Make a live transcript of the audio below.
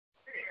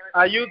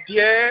Are you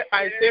there?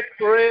 I say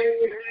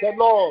praise the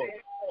Lord.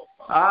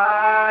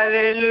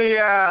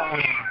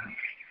 Hallelujah.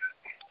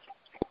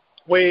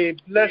 We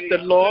bless the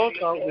Lord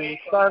and we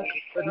thank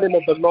the name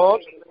of the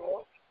Lord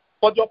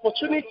for the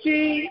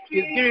opportunity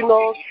He's giving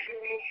us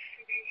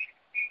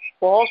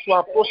for us to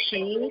approach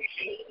Him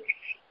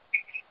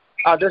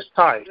at this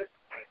time.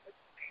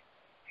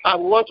 I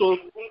want to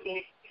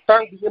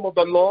thank the name of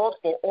the Lord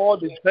for all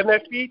His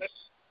benefits,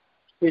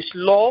 His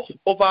love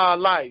over our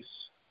lives.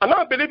 And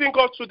I believe in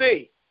God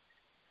today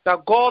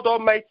that God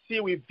Almighty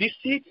will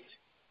visit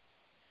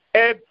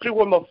every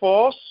one of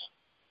us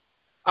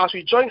as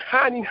we join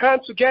hand in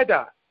hand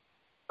together,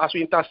 as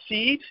we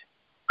intercede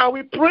and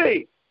we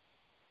pray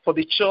for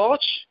the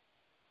church,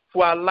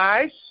 for our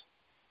lives,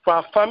 for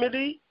our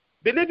family.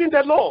 Believe in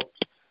the Lord.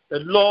 The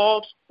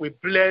Lord will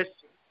bless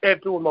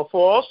every one of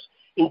us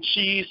in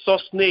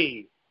Jesus'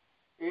 name.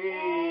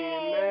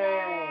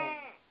 Amen.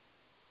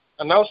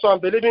 And also I'm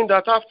believing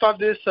that after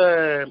this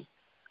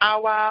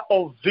hour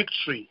of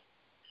victory,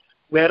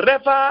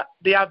 wherever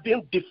there have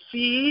been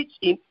defeat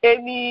in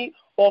any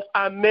of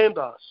our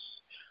members,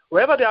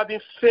 wherever there have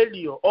been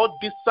failure or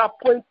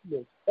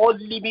disappointment or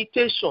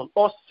limitation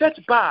or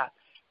setback,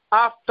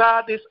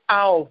 after this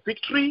hour of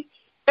victory,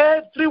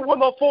 every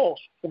one of us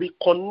will be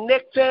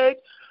connected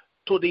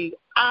to the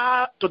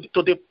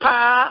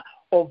power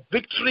of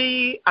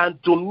victory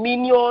and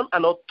dominion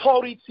and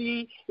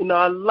authority in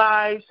our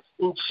lives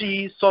in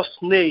Jesus'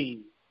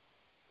 name.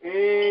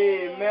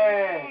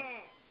 Amen.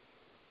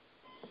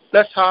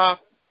 Let's have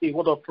a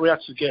word of prayer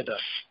together.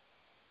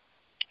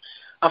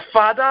 Our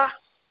Father,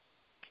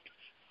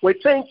 we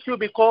thank you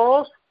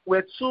because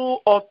where 2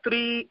 or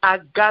 3 are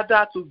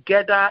gathered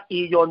together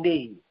in your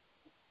name.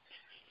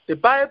 The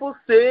Bible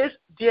says,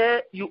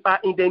 there you are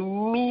in the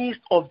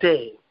midst of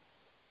them.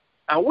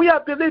 And we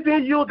are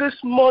believing you this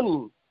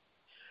morning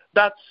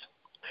that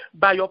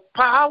by your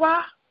power,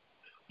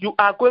 you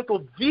are going to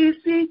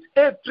visit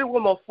every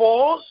one of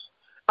us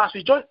as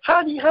we join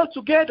hand in hand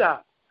together,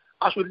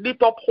 as we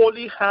lift up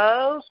holy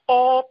hands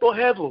up to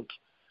heaven.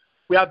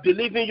 We are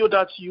believing you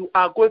that you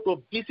are going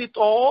to visit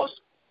us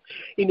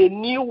in a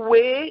new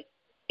way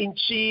in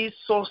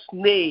Jesus'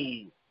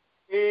 name.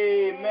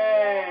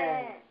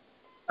 Amen.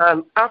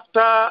 And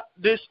after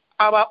this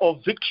hour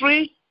of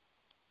victory,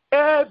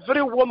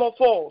 every one of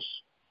us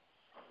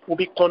will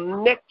be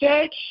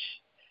connected,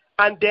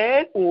 and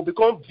then we will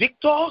become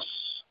victors,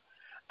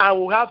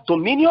 and we have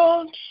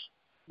dominion,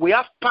 we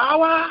have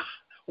power,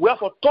 we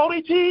have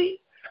authority,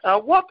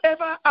 and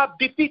whatever have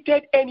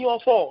defeated any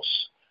of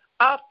us,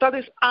 after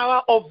this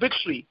hour of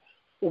victory,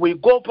 we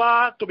go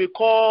back to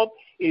become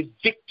a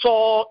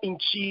victor in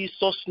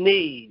Jesus'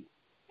 name.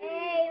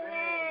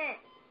 Amen.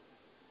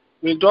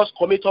 We just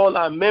commit all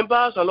our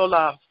members and all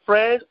our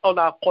friends, all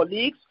our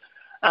colleagues,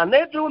 and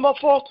every one of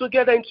us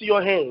together into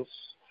your hands.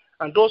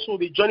 And those who will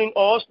be joining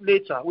us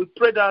later, we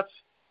pray that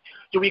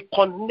you will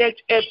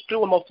connect every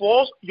one of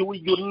us. You will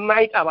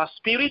unite our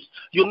spirit,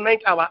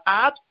 unite our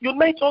heart,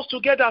 unite us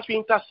together as we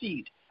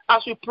intercede,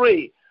 as we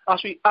pray,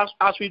 as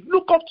we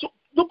look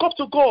up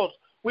to God.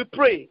 We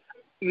pray.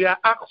 We are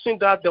asking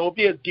that there will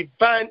be a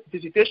divine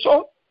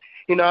visitation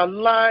in our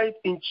life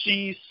in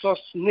Jesus'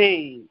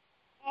 name.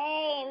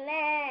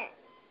 Amen.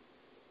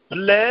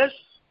 Bless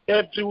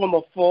every one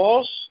of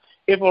us,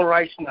 even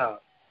right now.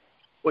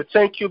 We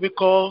thank you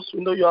because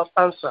we know you have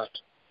answered.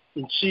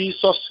 In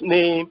Jesus'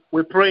 name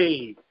we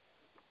pray.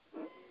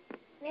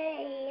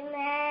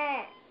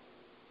 Amen.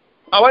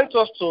 I want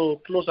us to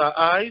close our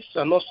eyes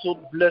and also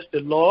bless the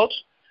Lord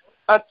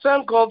and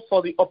thank God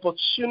for the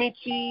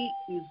opportunity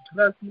He's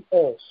granting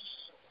us.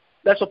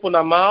 Let's open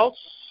our mouths.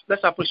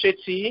 Let's appreciate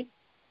Him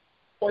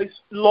for His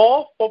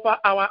love over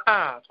our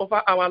heart,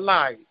 over our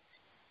life.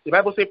 The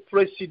Bible says,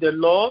 praise ye the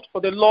Lord, for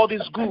the Lord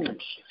is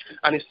good,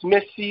 and His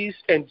mercies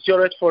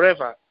endureth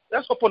forever.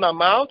 Let's open our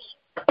mouths.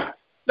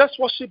 Let's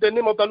worship the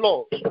name of the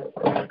Lord.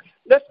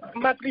 Let's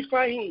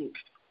magnify Him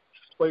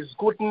for His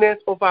goodness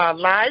over our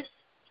life,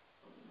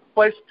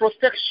 for His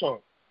protection.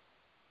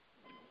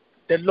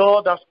 The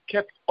Lord has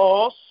kept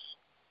us.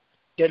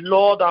 The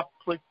Lord has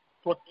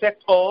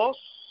protected us.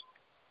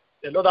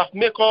 The Lord has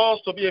made us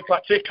to be a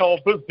partaker of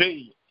this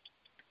day.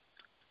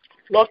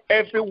 Not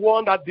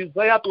everyone that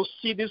desires to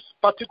see this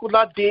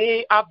particular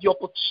day have the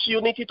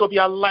opportunity to be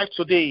alive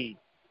today.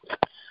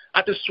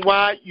 That is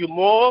why you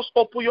must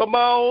open your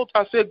mouth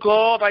and say,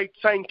 God, I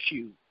thank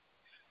you.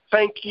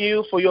 Thank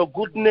you for your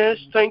goodness.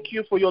 Thank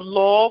you for your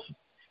love.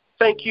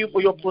 Thank you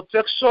for your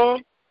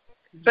protection.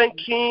 Thank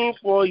Him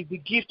for the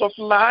gift of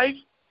life.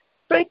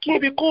 Thank Him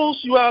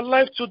because you are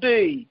alive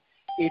today.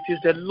 It is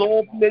the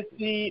Lord's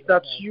mercy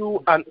that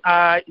you and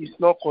I is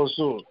not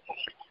consumed.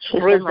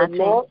 Praise the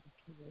Lord.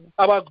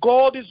 Our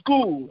God is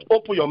good.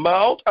 Open your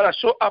mouth and I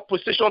show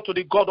appreciation to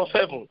the God of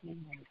heaven.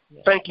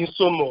 Thank Him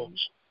so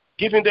much.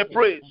 Give Him the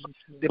praise.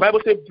 The Bible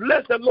says,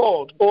 bless the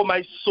Lord, O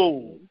my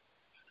soul,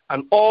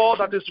 and all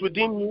that is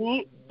within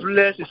me,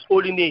 bless His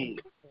holy name.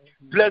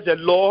 Bless the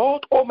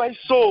Lord, O my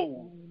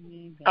soul,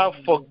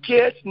 and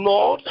forget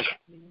not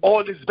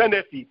all His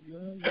benefits,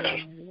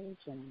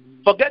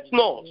 Forget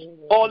not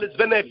all his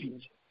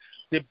benefits,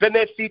 the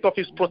benefit of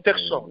his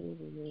protection.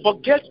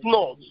 Forget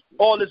not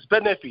all his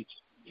benefits,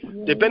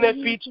 the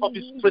benefit of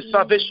his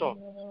preservation.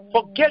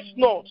 Forget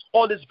not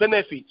all his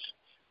benefits,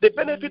 the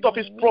benefit of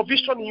his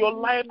provision in your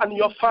life and in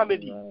your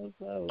family.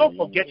 Don't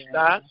forget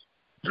that.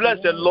 Bless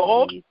the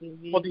Lord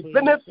for the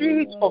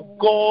benefit of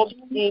God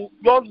in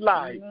your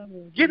life.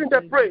 Give him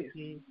the praise.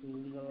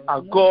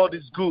 Our God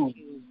is good.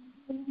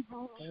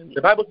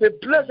 The Bible says,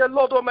 bless the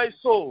Lord, O my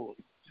soul,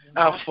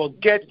 and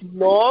forget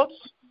not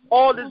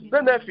all his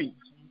benefits.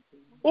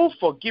 Who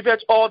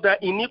forgiveth all thy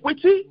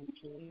iniquity?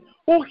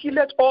 Who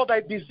healeth all thy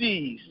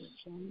disease?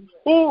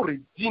 Who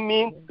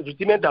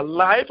redeemeth thy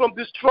life from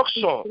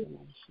destruction?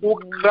 Who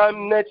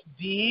crowneth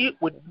thee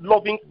with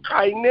loving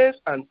kindness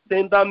and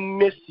tender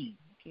mercy?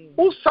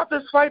 Who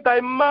satisfied thy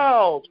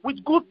mouth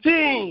with good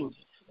things,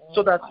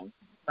 so that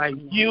thy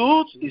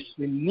youth is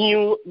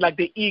renewed like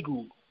the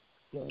eagle?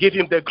 Give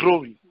him the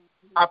glory.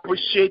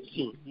 Appreciate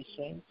him.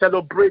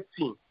 Celebrate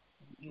him.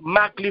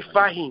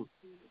 Magnify him.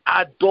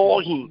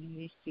 Adore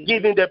him.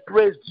 Give him the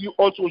praise due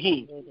unto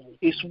him.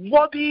 He's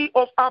worthy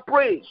of our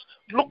praise.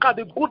 Look at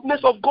the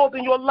goodness of God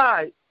in your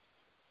life.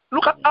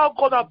 Look at how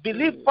God has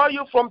delivered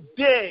you from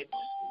death.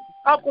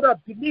 How God has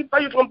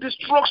delivered you from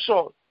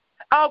destruction.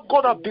 How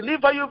God has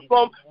delivered you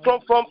from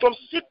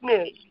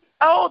sickness.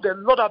 How the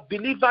Lord has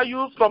delivered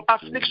you from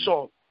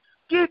affliction.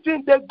 Give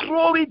him the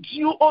glory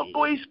due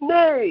unto his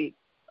name.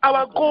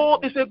 Our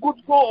God is a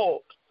good God.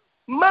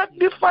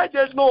 Magnify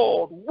the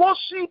Lord.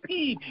 Worship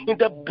him in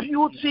the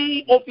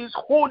beauty of his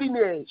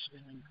holiness.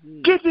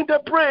 Give him the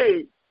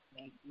praise.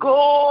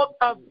 God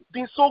has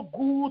been so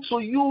good to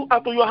you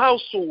and to your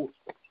household.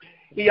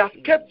 He has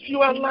kept you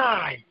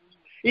alive.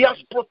 He has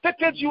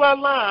protected you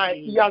alive.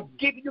 He has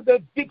given you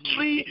the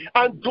victory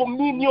and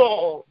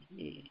dominion.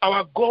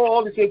 Our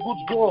God is a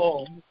good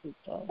God.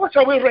 What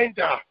shall we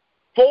render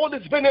for all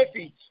his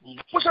benefits?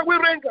 What shall we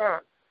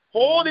render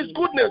for all his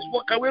goodness?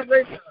 What can we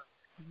render?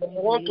 I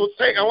want you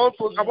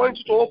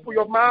to open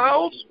your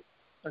mouth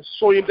and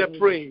show him the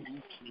praise.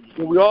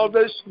 We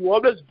always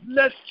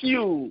bless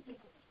you.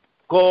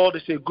 God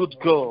is a good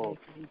God.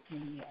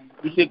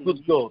 He's a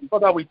good God.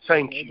 Father, we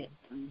thank you.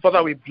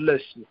 Father, we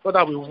bless you.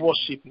 Father, we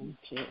worship you.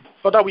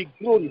 Father, we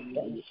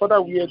glorify you.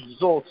 Father, we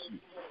exalt you.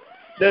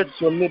 Let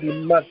your name be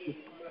magnified.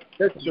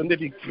 Let your name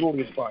be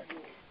glorified.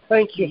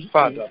 Thank you,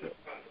 Father.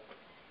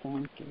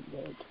 Thank you,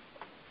 Lord.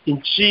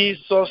 In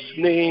Jesus'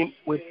 name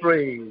we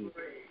pray.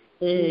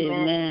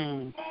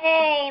 Amen.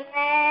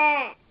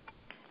 Amen.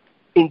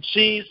 In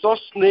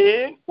Jesus'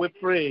 name we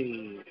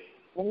pray.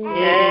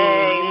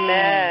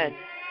 Amen.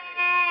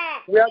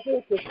 We are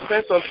going to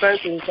spend some time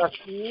to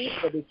intercede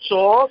for the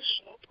church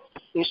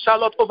in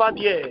Charlotte over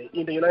there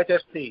in the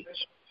United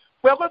States.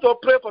 We are going to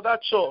pray for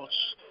that church,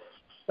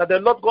 that the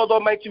Lord God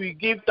Almighty will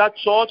give that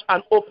church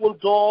an open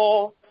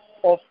door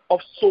of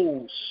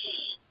souls.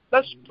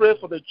 Let's pray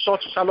for the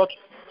church, Charlotte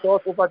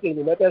church over there in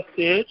the United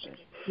States.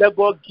 Let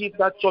God give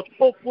that church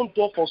open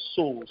door for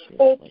souls.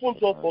 Open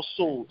door for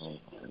souls.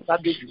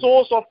 That the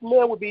souls of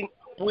men will be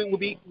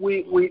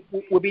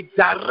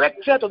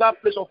directed to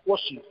that place of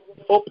worship.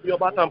 Open your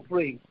mouth and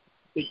pray.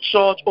 The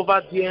church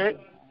over there,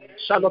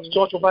 Charlotte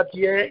church over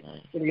there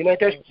in the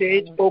United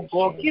States, oh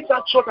God, give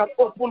that church an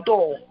open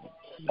door.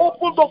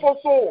 Open door for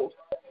souls.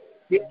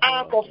 The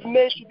heart of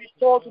men should be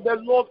turned to the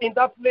Lord in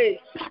that place.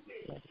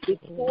 The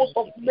souls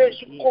of men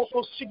should come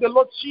to see the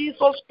Lord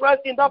Jesus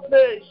Christ in that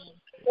place.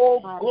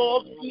 Oh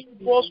God,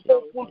 give us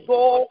open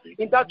door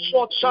in that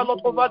church,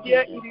 Charlotte over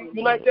there in the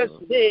United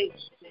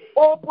States.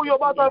 Open your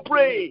mouth and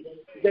pray.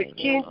 The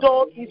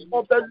kingdom is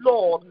of the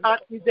Lord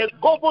and is the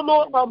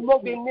governor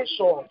among the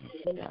nations.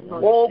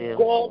 Oh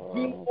God,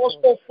 give us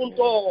open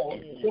door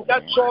in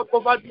that church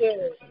over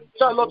there.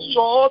 Charlotte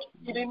church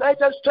in the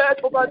United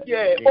States over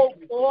there. Oh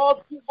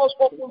God, give us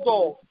open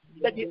door.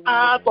 Let the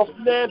heart of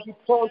men be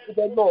turned to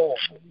the Lord.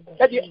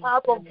 Let the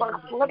heart of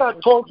backslider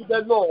turn to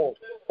the Lord.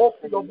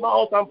 Open your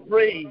mouth and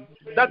pray.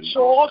 That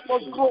church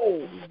must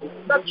grow.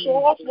 That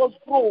church must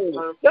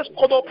grow. Let's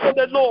call upon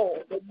the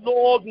Lord. The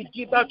Lord will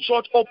give that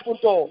church open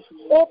door.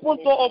 Open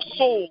door of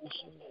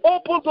souls.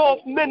 Open door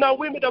of men and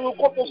women that will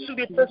come to see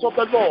the face of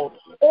the Lord.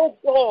 Oh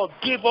God,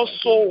 give us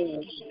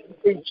souls.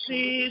 In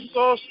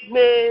Jesus'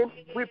 name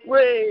we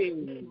pray.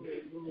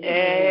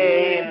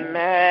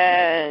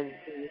 Amen.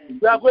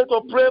 We are going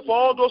to pray for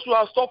all those who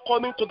have stopped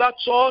coming to that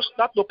church,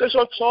 that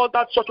location church,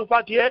 that church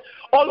over there.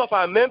 All of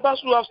our members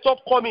who have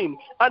stopped coming,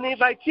 and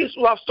invitees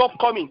who have stopped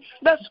coming.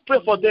 Let's pray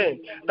for them,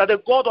 that the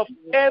God of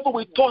heaven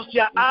will touch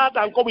their heart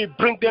and God will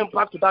bring them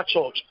back to that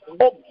church.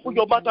 Open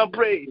your mouth and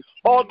pray.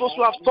 All those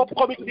who have stopped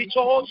coming to the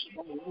church,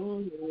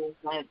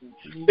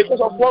 because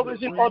of one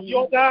reason or the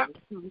other,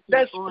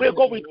 let's pray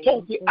God will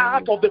touch the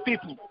heart of the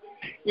people.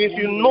 If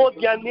you know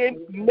their name,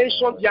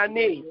 mention their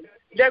name.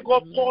 Let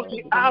God touch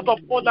the heart of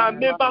all our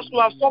members who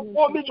have stopped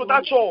coming to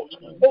that church.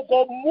 Oh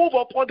God, move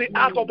upon the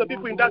heart of the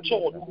people in that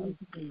church.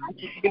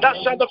 In that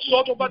Charlotte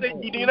church over there in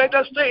the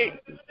United States.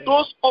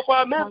 Those of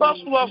our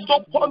members who have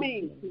stopped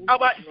coming,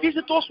 our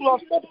visitors who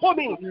have stopped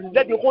coming,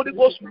 let the Holy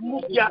Ghost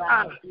move their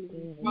heart.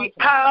 The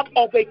heart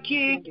of the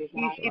king is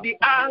in the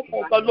hand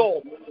of the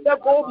Lord.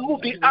 Let God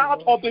move the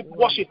heart of the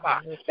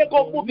worshiper. Let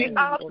God move the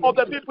heart of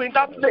the people in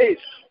that place.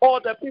 All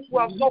the people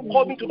have stopped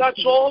coming to that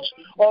church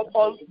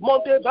on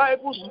Monday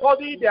Bible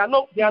study. They are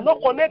not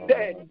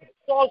connected.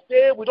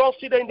 Thursday, we don't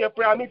see them in their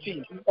prayer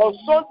meeting. On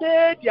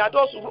Sunday, they are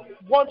just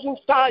wandering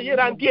star here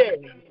and there.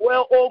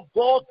 Well, oh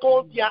God,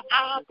 turn their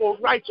heart to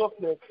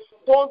righteousness.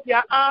 Turn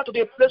their heart to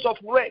the place of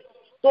rest.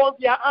 Turn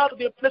their heart to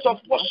the place of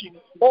worship.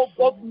 Oh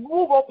God,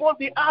 move upon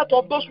the heart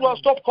of those who have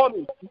stopped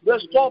coming.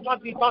 Restore back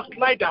the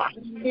backslider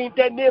in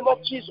the name of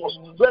Jesus.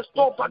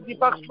 Restore back the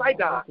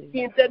backslider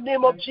in the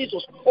name of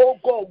Jesus. Oh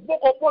God,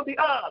 walk upon the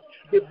heart.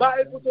 The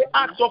Bible says,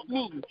 ask of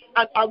me,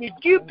 and I will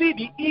give thee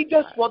the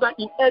eagles for thy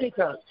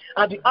inheritance,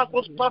 and the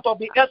utmost part of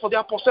the earth for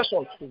their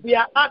possession. We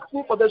are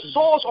asking for the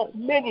souls of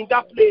men in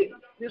that place.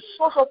 The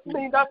source of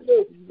men in that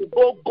place.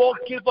 Oh God,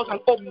 give us an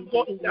open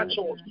door in that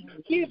church.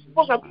 Give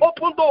us an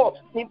open door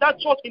in that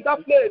church, in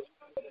that place.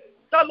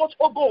 That Lord,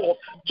 oh God,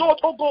 church,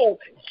 oh God,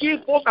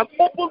 give us an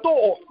open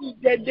door in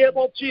the name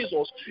of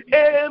Jesus.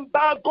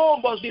 Embargo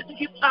must be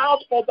taken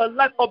out of the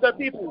life of the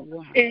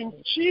people. In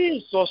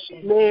Jesus'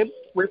 name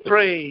we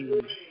pray.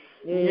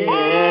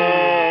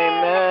 Amen.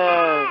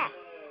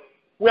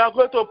 We are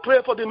going to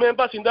pray for the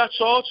members in that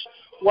church.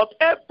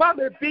 Whatever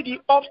may be the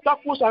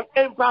obstacles and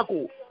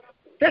embargo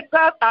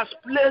Satan has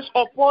placed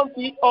upon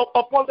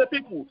the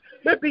people.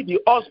 Maybe the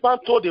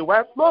husband told the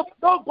wife, no,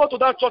 don't go to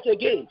that church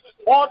again.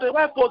 Or the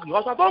wife told the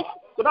husband, don't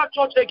go to that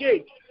church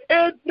again.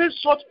 Every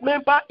such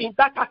member in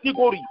that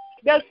category,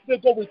 let's say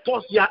God will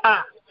touch their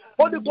heart.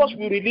 Holy Ghost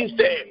will release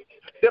them.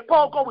 The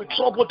power of God will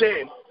trouble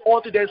them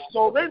until they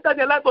surrender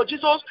their life to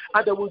Jesus,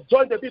 and they will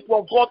join the people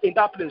of God in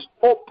that place.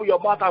 Open your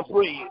mouth and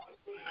pray.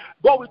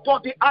 God will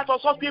touch the heart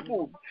of some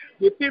people.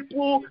 The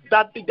people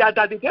that the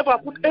devil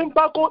put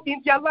embargo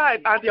in their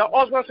life, and their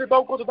husband said,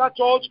 don't go to that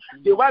church.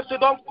 The wife said,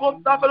 don't go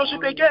to that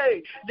fellowship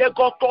again. Let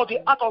God touch the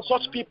heart of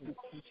such people.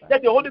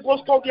 Let the Holy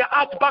Ghost turn their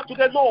heart back to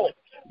the Lord.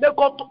 Let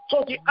God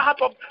touch the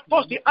heart of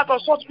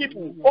such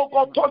people. Oh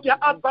God, turn their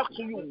heart back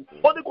to you.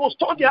 Holy Ghost,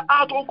 turn their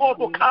heart, oh God,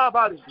 to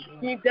Calvary.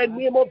 In the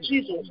name of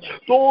Jesus.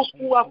 Those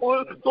who are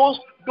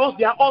those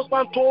their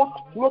husband told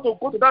not to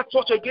go to that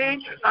church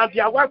again, and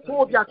their wife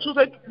told their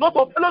children not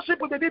to fellowship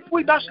with the people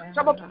in that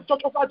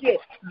church over there.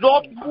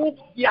 Lord, move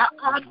their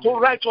heart to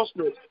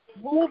righteousness.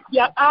 Move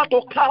their heart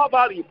to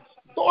Calvary.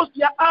 Touch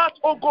their heart,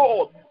 oh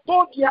God.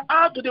 Turn their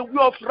heart to the way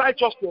of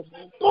righteousness.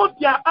 Turn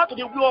their heart to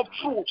the way of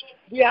truth.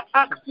 We are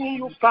asking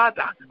you,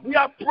 Father. We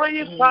are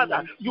praying,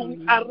 Father. You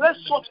will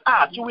arrest such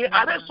heart. You will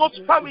arrest such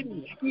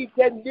family. In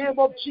the name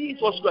of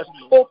Jesus Christ.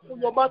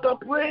 Open your mouth and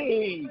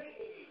pray.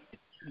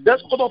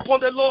 Let's call upon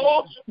the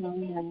Lord,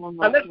 and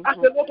let's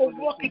ask the Lord to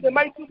work in a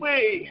mighty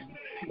way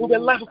in the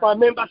life of our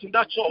members in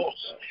that church.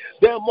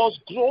 They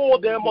must grow,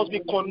 they must be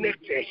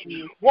connected.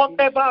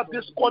 Whatever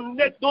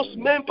disconnect those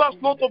members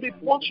not to be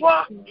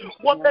punctual,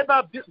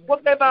 whatever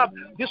disconnect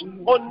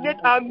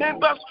our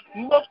members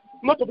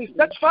not to be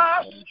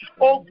steadfast,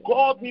 oh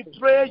God, we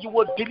pray you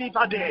will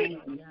deliver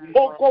them.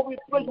 Oh God, we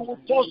pray you will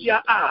touch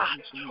their heart.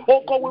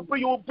 Oh God, we pray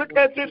you will break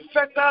every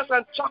fetters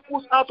and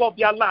shackles out of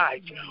their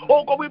life.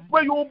 Oh God, we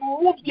pray you will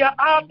move their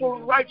heart to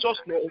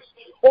righteousness.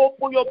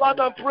 Open your mouth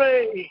and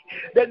pray.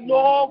 The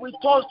Lord will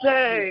touch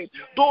them.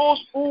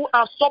 Those who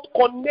have stopped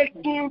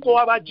connecting to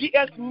our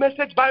GS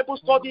Message Bible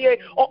study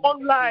or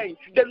online,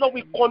 the Lord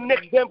will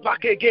connect them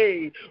back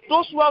again.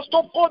 Those who have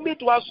stopped coming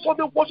to our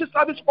Sunday worship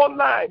service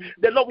online,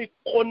 the Lord will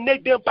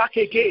connect them back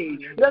again.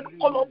 Let's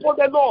call upon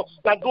the Lord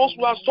that those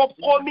who have stopped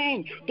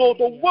coming to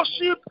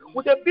worship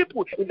with the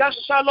people in that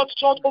Charlotte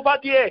church over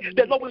there,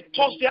 the Lord will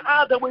touch their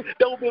heart. They will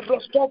be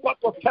restored back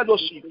to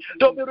fellowship.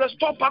 They will be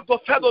restored back to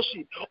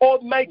fellowship.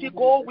 Almighty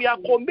God, we are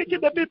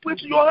committing the people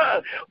into your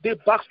hand. The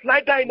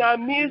backslider in our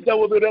midst, they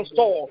will be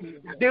restored.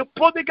 The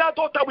prodigal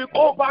daughter will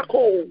come back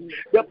home.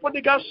 The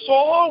prodigal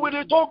son will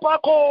return back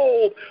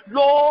home.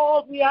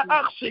 Lord, we are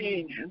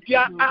asking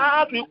their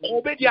heart, we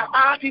commit their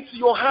heart into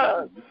your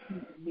hand.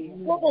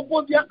 Walk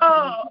upon their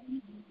heart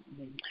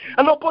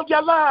and upon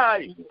their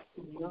life.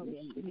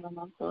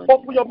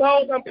 Open your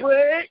mouth and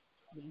pray.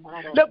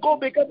 Let God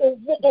begin to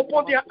walk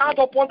upon their heart,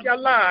 upon their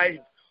life.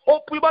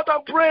 Open your mouth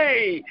and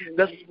pray.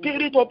 The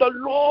Spirit of the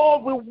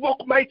Lord will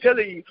walk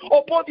mightily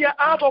upon their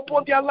heart,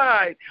 upon their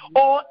life.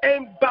 All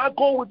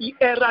embargo will be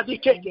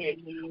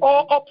eradicated.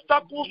 All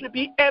obstacles will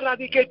be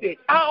eradicated.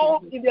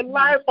 Out in the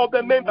life of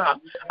the member.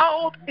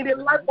 Out in the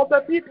life of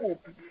the people.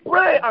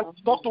 Pray and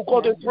talk to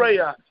God in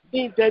prayer.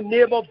 In the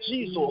name of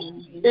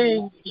Jesus.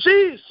 In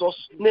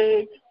Jesus'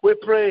 name we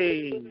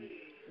pray.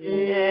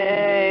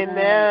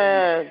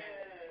 Amen.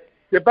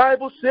 The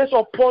Bible says,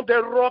 upon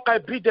the rock I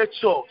build the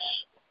church.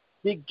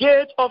 The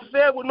gate of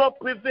hell will not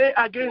prevail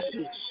against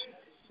it.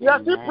 We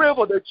are still praying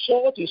for the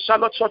church in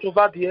Charlotte Church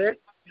over there.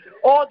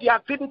 All the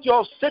activity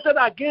of Satan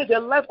against the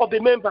life of the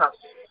members.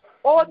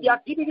 All the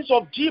activities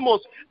of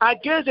demons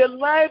against the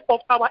life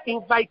of our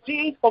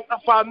invitees, of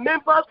our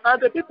members,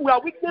 and the people we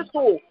are witness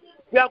to.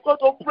 We are going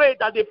to pray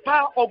that the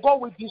power of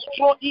God will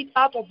destroy it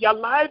out of their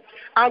life,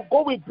 and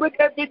God will break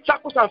every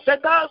shackles and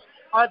fetters,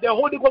 and the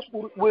Holy Ghost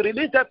will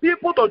release the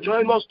people to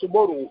join us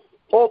tomorrow.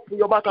 Open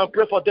your mouth and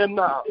pray for them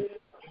now.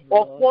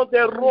 Upon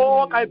the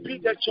rock I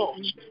build the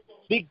church.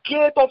 The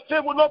gate of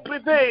faith will not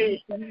prevail.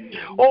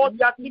 All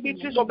the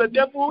activities of the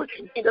devil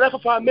in the life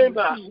of our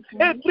members,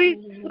 every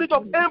spirit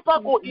of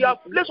embargo he has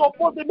placed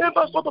upon the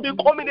members not to be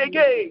coming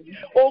again.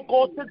 Oh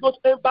God, take those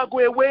embargo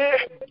away.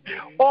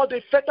 All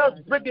the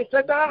fetters, break the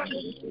fetters.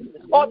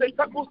 All the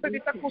shackles, take the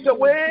shackles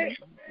away.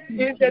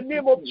 In the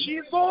name of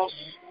Jesus.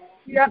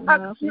 We are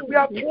asking, we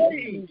are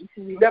praying.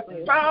 The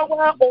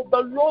power of the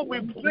Lord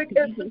will break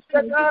every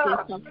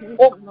fetter.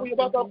 Oh, we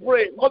must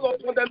pray. Call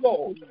upon the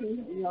Lord.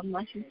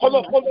 Call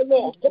upon the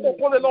Lord. Call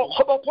upon the Lord.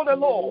 Call upon the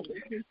Lord.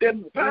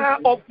 The power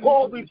of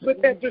God will break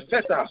every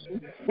fetter.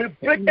 We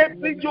break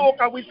every yoke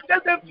and we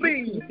set them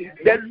free.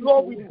 The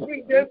Lord will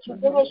bring them to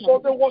tomorrow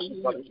Sunday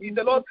worship service in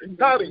the Lord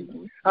carry.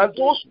 And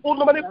those who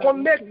normally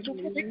connect to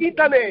the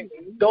internet,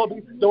 they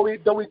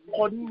will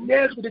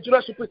connect with the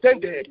general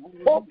superintendent.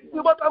 Oh,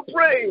 we must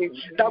pray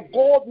that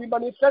God will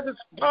manifest His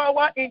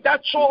power in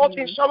that church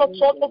in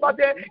Charlottesville over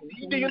there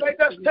in the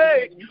United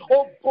States.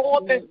 Oh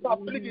God,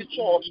 establish the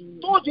church.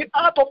 Touch the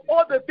heart of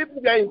all the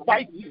people we are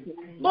inviting.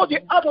 Touch the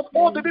heart of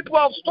all the people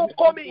who have stopped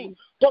coming.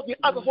 Touch the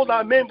heart of all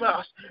our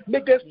members.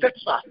 Make them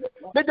steadfast.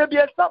 Make them be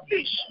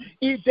established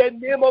in the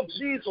name of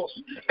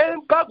Jesus.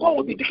 And God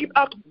will be taken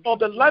out of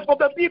the life of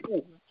the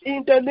people.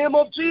 In the name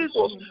of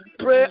Jesus,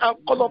 pray and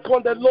call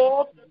upon the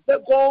Lord.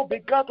 Let God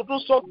begin to do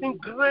something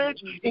great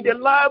in the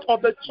life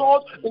of the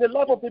church, in the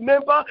life of the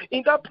member,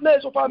 in that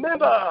place of our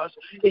members.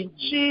 In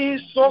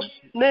Jesus'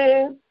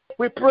 name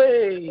we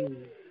pray.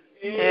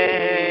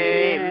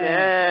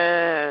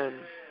 Amen.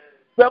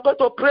 We are going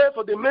to pray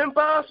for the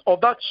members of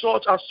that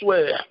church as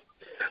well.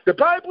 The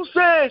Bible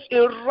says,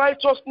 in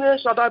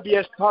righteousness shall that be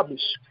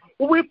established.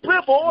 We pray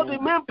for all the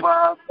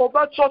members of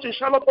that church in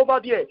Charlotte over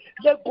there.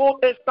 Let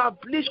God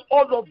establish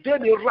all of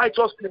them in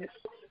righteousness.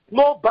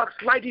 No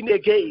backsliding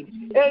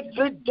again.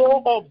 Every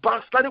door of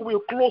backsliding will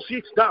close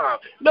it down.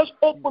 Let's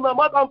open our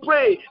mouth and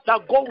pray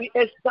that God will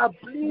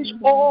establish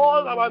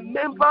all our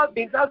members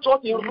in that church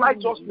in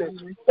righteousness.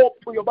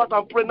 Open your mouth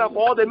and pray now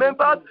for all the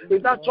members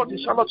in that church in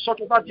Charlotte, church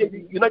over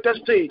the United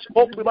States.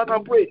 Open your mouth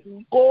and pray.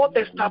 God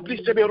establish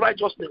them in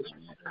righteousness.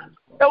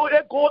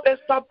 And God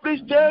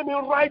establish them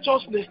in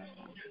righteousness.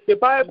 The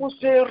Bible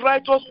says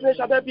righteousness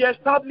shall be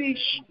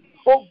established.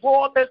 Oh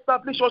God,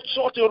 establish your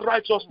church in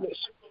righteousness.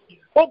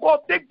 Oh God,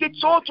 take the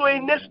church to a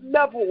next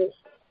level.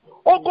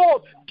 Oh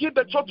God, give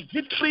the church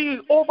victory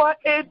over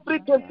every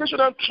temptation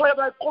and trial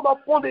that come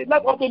upon the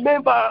life of the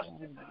members.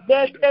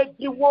 Let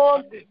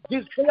everyone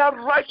desire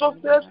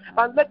righteousness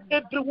and let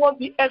everyone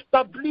be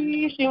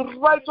established in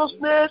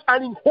righteousness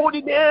and in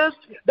holiness.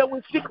 That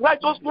will seek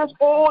righteousness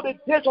all the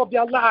days of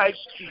their lives.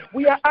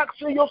 We are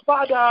asking your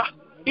Father,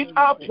 it's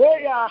our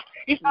prayer,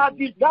 it's our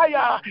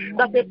desire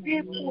that the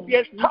people will be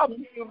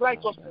established in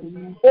righteousness.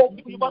 Oh,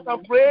 we must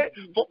pray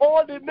for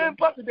all the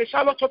members in the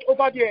Charlotte church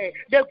over there.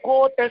 Let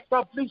God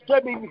establish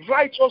them in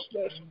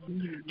righteousness.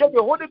 Let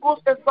the Holy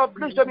Ghost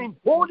establish them in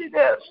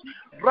holiness.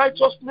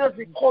 Righteousness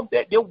become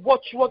the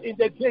watchword in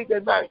the day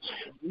and night.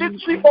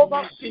 Victory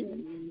over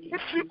sin,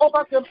 victory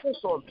over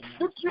temptation,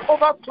 victory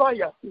over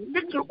trial,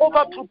 victory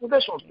over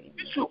tribulation,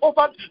 victory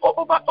over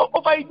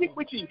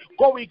iniquity.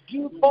 God will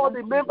give all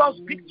the members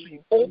victory.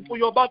 Open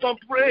your mouth and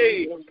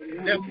pray.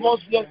 They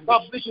must be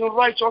established in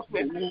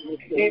righteousness.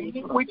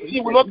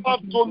 Iniquity will not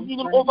have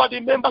dominion over the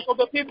members of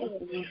the people.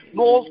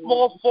 No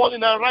more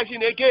falling and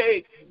rising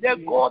again.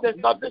 Let God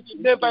establish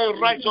them in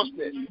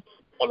righteousness.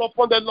 All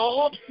upon the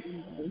Lord.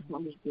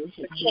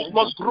 The church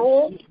must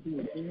grow.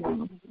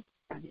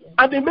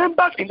 And the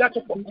members in that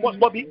church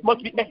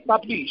must be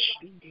established.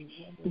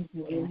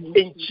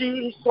 In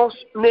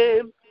Jesus'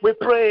 name we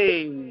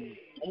pray.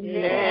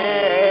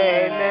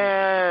 Amen.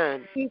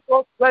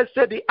 Jesus Christ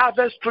said the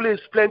harvest truly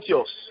is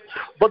plenteous,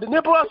 but the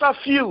laborers are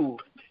few.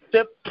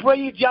 They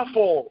pray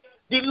therefore,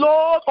 the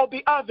Lord of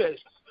the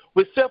harvest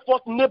will send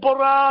forth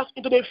laborers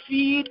into the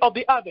field of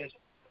the harvest.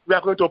 We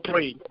are going to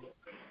pray.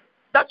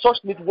 That church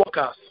needs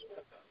workers,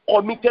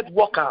 committed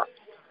workers,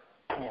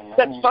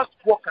 steadfast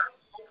workers,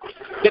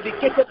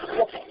 dedicated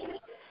workers.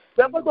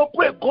 We are going to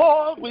pray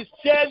God will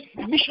send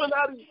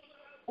missionaries.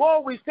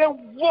 God will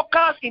send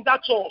workers in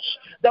that church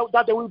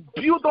that they will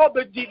build up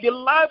the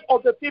life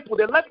of the people,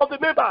 the life of the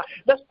member.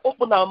 Let's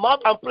open our mouth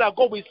and pray that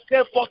God will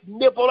send forth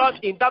laborers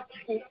in that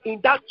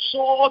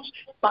church,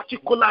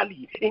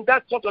 particularly in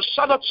that church, the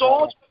Charlotte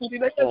church in the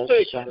United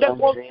States. Let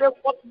God send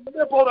forth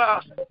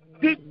laborers,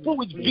 people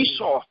with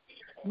vision,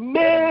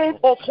 men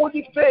of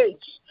holy faith,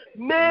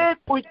 men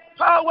with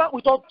power,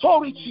 with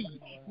authority,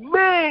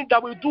 men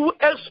that will do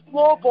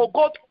exploit for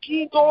God's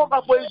kingdom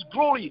and for His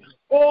glory.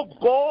 Oh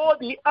God,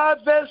 the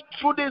harvest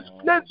through this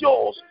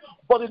plenteous,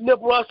 but the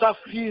laborers are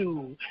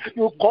few.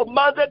 You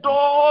commanded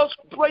us,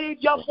 pray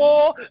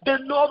therefore, the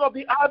Lord of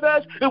the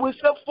harvest, He will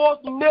send forth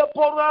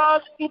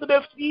laborers into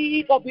the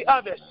field of the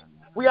harvest.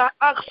 We are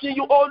asking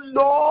you, oh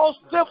Lord,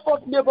 send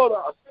forth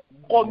laborers,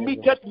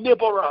 committed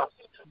laborers,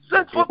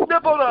 send forth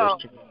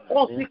laborers,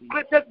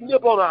 consecrated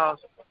laborers,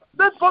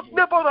 send forth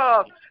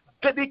laborers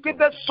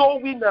dedicated soul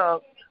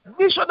winners,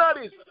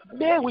 missionaries,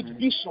 men with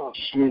vision,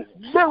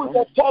 men with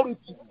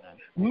authority,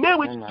 men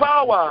with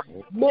power,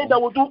 men that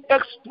will do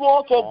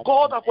exploits for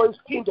God and for His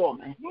kingdom,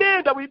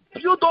 men that will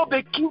build up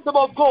the kingdom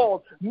of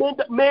God,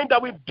 men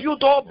that will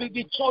build up the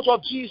church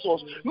of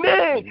Jesus,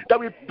 men that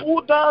will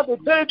pull down the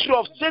territory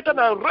of Satan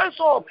and raise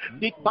up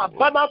the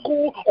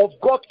tabernacle of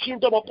God's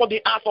kingdom upon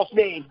the earth of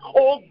men.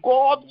 Oh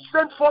God,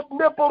 send forth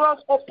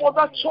laborers upon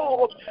that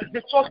church.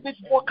 The church needs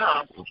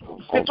workers,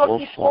 the church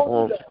needs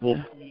followers,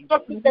 the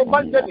church needs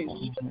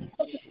evangelists, the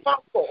church needs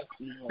pastors,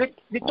 the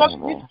church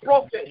needs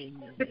prophets,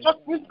 the church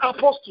needs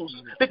apostles,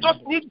 the church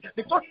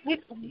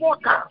needs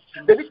workers,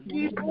 they need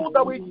people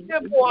that will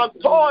labor and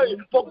toil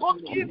for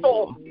God's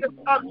kingdom. The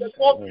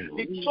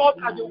church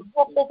and the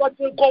work over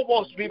there, God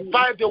wants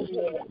revive the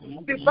work,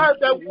 revive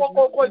the work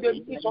over in the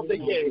midst of the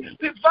year,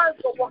 revive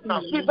the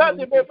workers, revive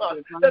the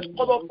members. Let's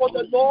call upon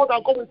the Lord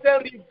and God will say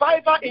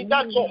revival in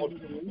that church.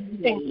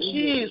 In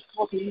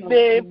Jesus'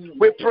 name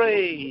we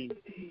pray.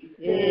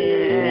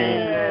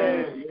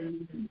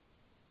 Amen.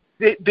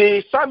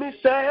 The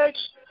psalmist said,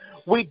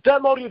 we dare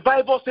not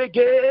revive us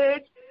again,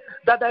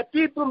 that the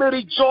people may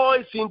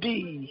rejoice in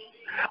thee.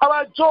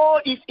 Our joy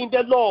is in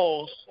the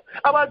Lord.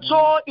 Our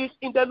joy is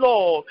in the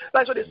Lord.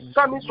 That's what the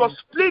psalmist was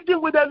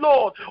pleading with the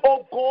Lord.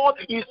 Oh God,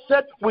 he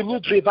said we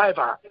need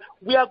revival.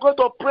 We are going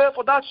to pray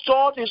for that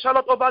church in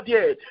Charlotte over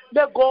there.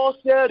 Let God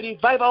say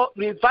revival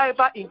in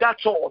that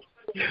church.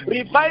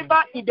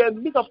 Revival in the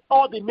midst of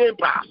all the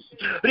members,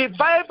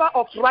 revival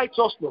of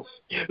righteousness,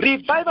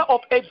 revival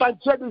of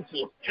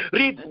evangelism,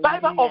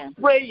 revival of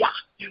prayer.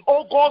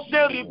 Oh God,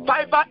 say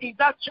revival in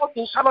that church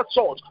in Charlotte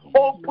Church.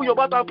 Oh, put your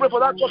mouth and pray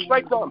for that church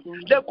right now.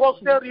 Let God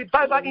say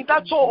revival in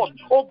that church.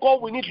 Oh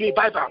God, we need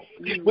revival.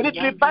 We need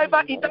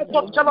revival in that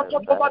church, Charlotte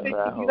Church over the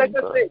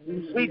United States.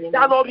 We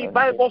cannot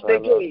revive us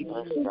again.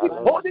 We need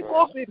Holy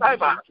Ghost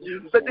revival,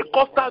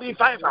 Pentecostal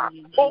revival.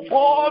 Oh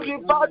God,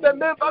 revive the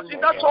members in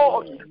that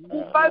church.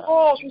 Revive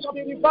us, we shall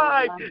be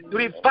revived.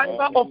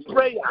 Revival of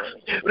prayer,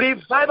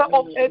 revival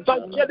of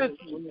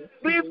evangelism,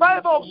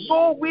 revival of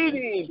soul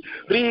winning,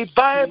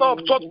 revival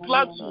of church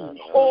planting.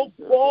 Oh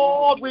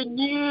God, we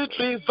need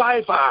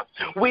revival.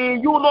 Will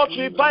you not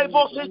revive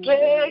us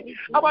again?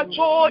 Our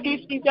joy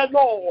is in the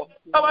Lord.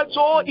 Our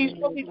joy is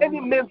not in any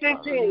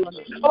maintained things.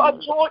 Our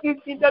joy is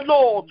in the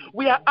Lord.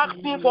 We are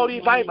asking for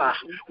revival.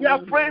 We are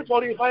praying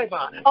for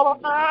revival. Our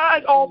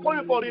eyes are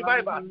praying for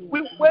revival.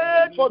 We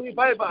wait for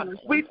revival.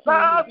 We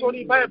thirst for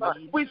revival.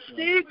 We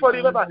seek for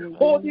revival.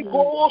 Holy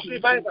Ghost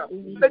revival.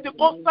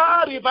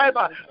 Pentecostal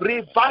revival.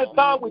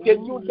 Revival with a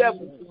new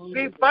level.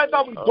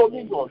 Revival with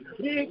dominion.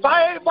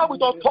 Revival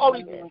with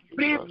authority.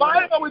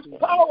 Revival with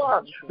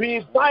power.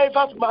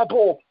 Revival from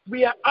above.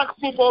 We are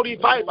asking for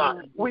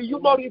revival. Will you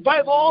not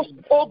revive us?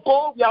 Oh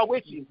God, we are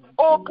waiting.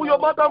 Oh, put your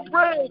mouth and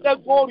pray.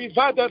 Let God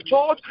revive the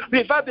church,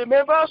 revive the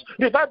members,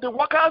 revive the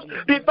workers,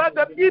 revive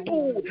the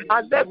people,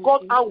 and let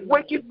God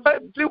awaken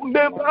every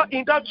member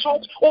in that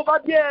church over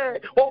there.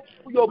 Oh,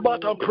 put your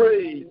mouth and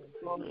pray.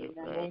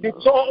 The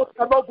church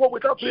cannot go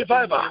without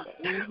revival.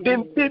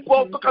 The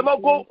people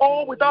cannot go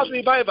on without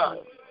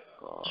revival.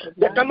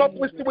 They cannot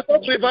proceed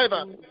without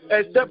revival,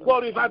 except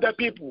God revive the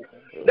people.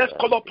 Let's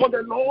call upon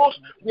the Lord.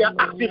 We are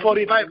asking for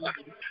revival.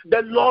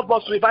 The Lord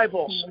must revive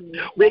us.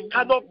 We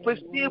cannot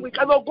proceed. We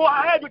cannot go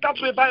ahead without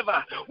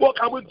revival. What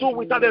can we do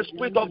without the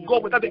Spirit of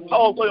God, without the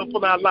power of God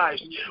upon our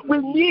lives? We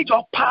need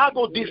your power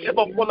to descend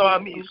upon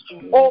our midst.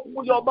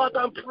 Open your mouth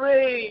and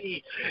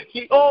pray.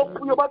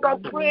 Open your mouth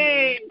and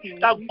pray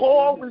that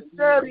God will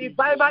send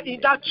revival in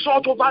that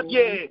church over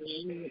there.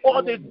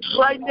 All the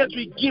dryness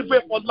we give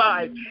way for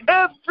life.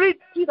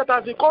 Everything that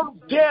has become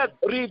dead,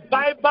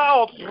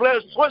 revival of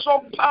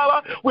restoration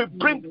power will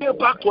bring them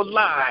back to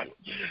life.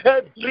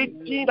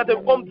 Everything that they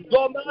become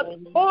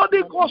dormant, all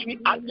the cause we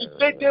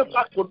activate them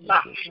back to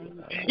life.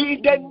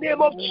 In the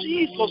name of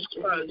Jesus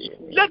Christ,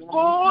 let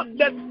God,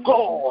 let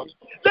God,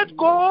 let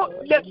God,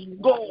 let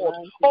God.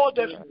 All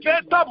the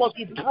fetter must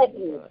be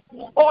broken.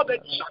 All the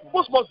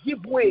shackles must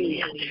give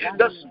way.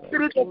 The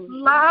spirit of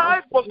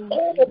life must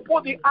come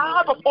upon the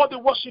heart of all the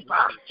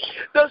worshippers.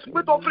 The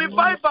spirit of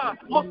revival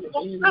must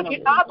possess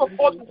the heart of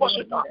all the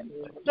worshippers.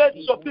 Let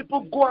your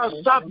people go and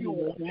serve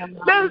you.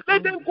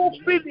 Let them go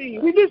freely.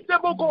 Release them,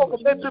 oh God,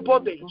 from every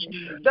bondage.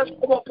 Let's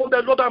come upon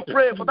the Lord and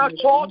pray for that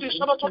church in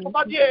Charlottesville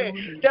over there.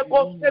 Let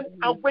God send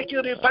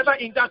awakening revival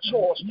in that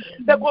church.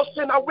 Let God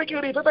send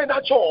awakening revival in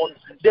that church.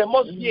 There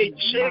must be a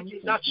change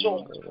in that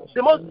church.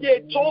 There must be a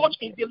change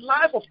in the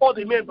life of all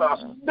the members.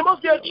 There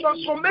must be a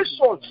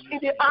transformation in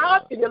the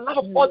heart, in the life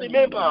of all the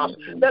members.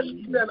 Let's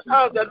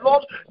ask the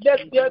Lord, let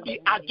there be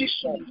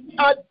addition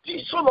of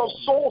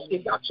souls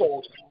in that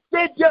church.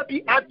 Let there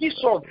be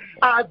addition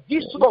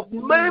of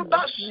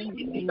membership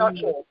in that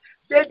church.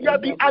 Let there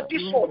be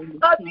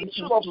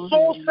addition of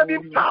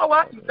soul-saving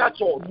power in that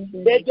church.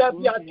 Let there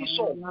be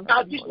addition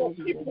of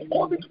people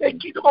coming to the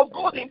kingdom of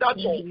God in that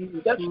church.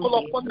 Let's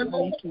call upon the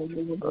Lord.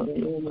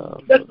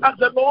 Let's ask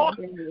the Lord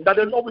that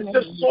the Lord will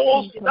save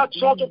souls in that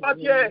church over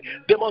there.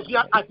 There must be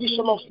an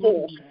addition of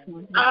souls.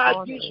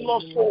 add these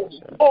lost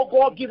souls. Oh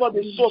God, give us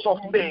the souls of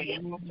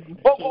men.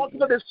 Oh God,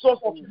 give us the souls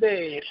of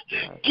men.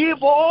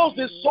 Give us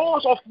the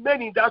souls of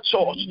men in that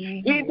church.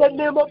 In the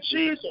name of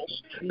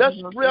Jesus,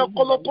 let's pray and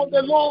call upon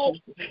the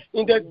Lord.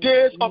 In the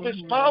days of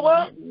His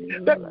power,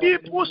 the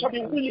people shall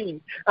be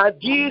willing. And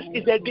this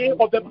is the day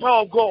of the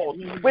power of God,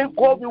 when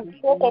God will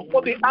walk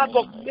upon the hearts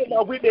of men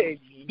and women.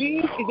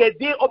 This is the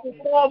day of the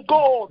power of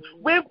God,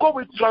 when God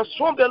will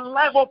transform the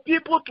life of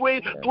people to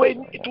a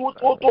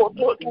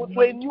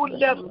new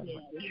level.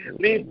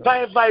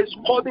 Revival is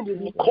coming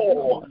in the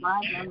call.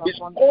 It's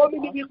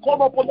coming in the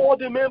call upon all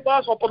the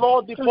members, upon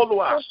all the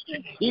followers.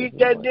 In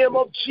the name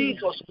of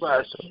Jesus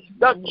Christ,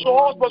 that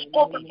church must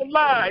come to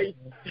life.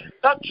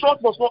 That church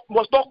must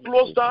not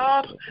close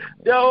down.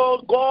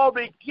 The God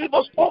will give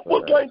us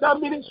open door in that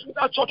ministry,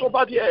 that church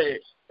over there.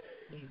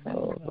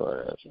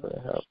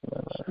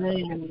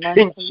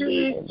 In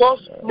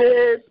Jesus'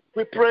 name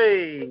we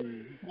pray.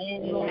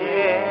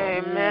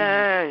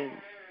 Amen.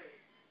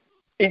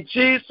 In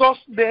Jesus'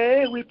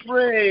 name we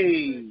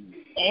pray.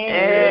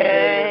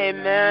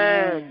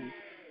 Amen.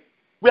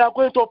 We are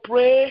going to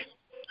pray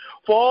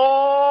for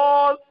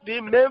all the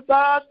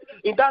members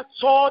in that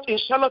church, in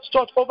Charlotte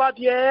Church over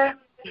there.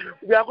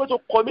 We are going to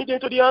commit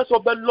into the hands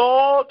of the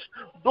Lord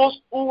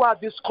those who are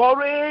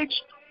discouraged.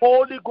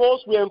 Holy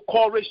Ghost will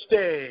encourage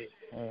them.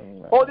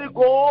 Holy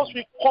Ghost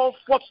will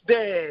comfort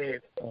them.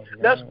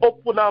 Let's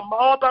open our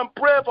mouth and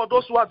pray for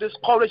those who are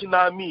discouraged in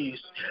our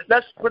midst.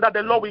 Let's pray that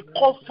the Lord will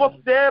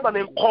comfort them and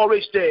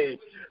encourage them.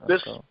 The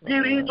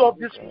spirit of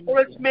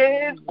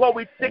discouragement, God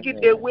will take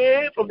it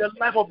away from the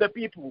life of the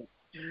people.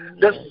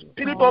 The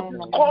spirit of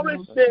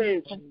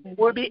discouragement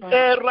will be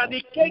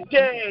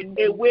eradicated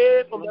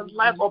away from the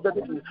life of the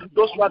people.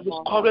 Those who are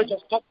discouraged,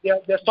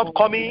 they stop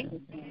coming.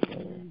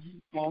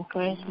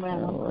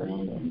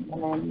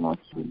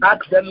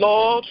 Ask the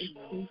Lord,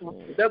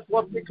 let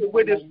God take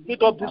away the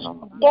spirit of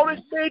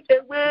discouragement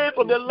away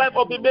from the life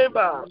of the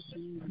members.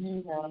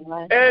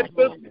 And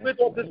the spirit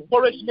of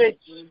discouragement,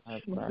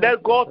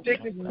 let God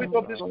take the spirit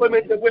of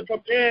discouragement away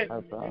from them.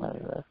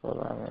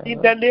 In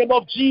the name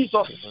of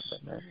Jesus,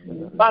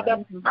 by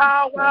the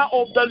power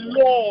of the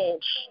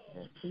Lord,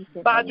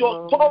 by the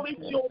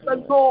authority of the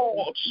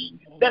Lord,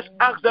 let's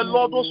ask the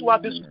Lord, those who are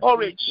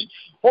discouraged,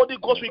 Holy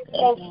Ghost will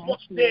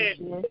comfort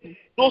them.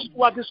 Those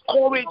who are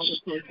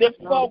discouraged, the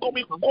Father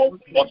will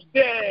comfort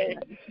them.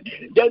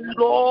 The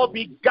Lord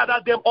will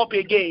gather them up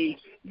again.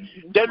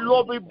 The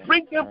Lord will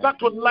bring them back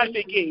to life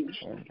again.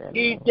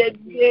 In the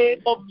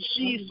name of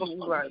Jesus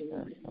Christ.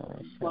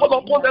 Call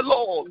upon the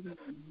Lord.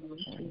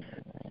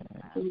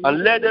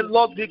 And let the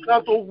Lord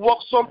begin to work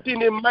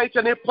something in a mighty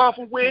and a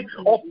powerful way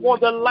upon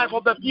the life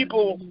of the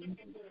people.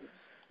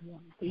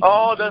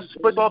 All the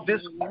spirit of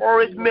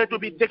discouragement will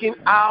be taken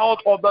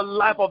out of the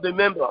life of the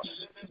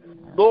members.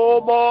 No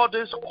more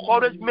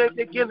discouragement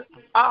taken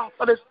out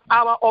of this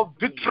hour of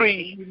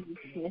victory.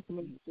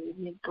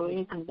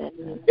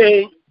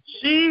 In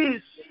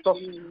Jesus'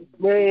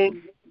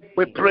 name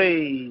we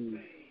pray.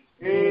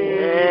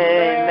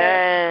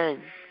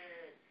 Amen.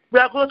 We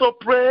are going to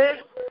pray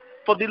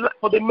for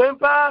the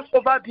members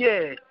over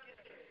there,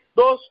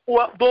 those who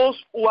are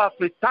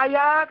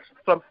retired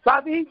from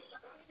service.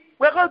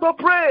 We're going to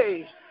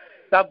pray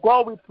that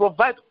God will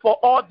provide for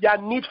all their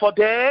need for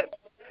them,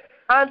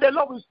 and the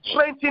Lord will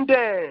strengthen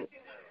them.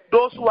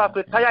 Those who are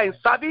retired in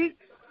service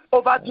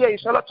over there in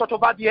Charlotte Church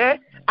over there,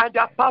 and they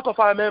are part of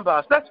our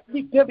members. Let's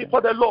leave them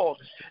before the Lord.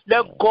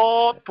 Let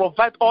God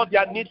provide all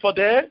their need for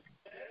them.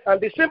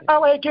 And the same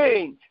hour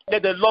again,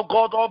 let the Lord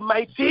God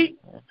Almighty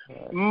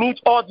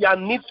meet all their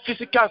needs,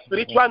 physical and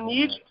spiritual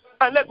needs,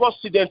 and let God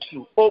see them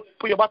through. Open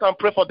your mouth and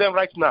pray for them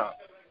right now.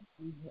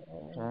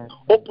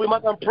 Open your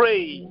mouth and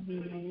pray.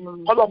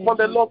 Call upon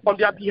the Lord on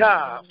their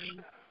behalf.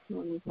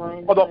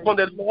 Call upon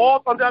the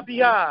Lord on their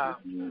behalf.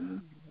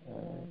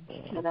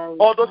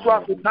 All those who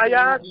are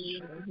retired,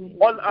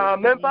 all our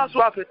members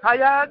who are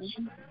retired,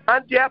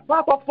 and they are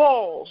part of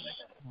us.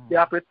 They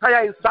are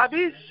retired in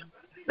service.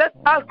 Let's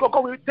ask God,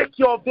 God will take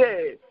care of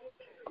them.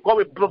 God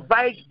will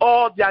provide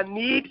all their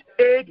needs.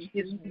 Age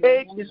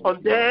is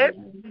on them.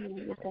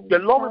 The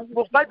Lord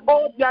will provide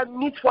all their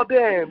needs for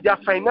them. Their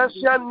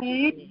financial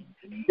needs,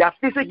 their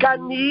physical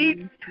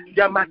needs,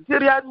 their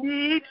material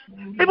needs,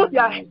 even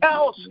their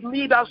health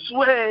needs as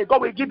well.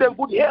 God will give them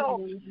good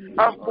health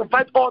and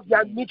provide all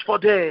their needs for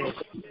them.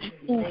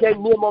 In the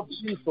name of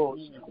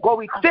Jesus, God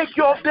will take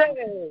care of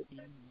them.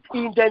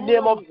 In the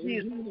name of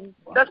Jesus,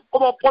 let's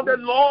come upon the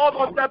Lord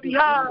on their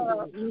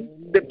behalf.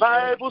 The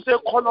Bible says,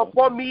 call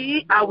upon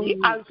me, I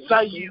will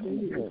answer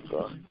you.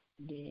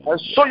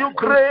 And show you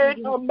great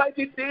and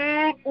mighty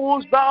things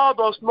whose thou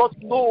dost not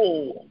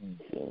know.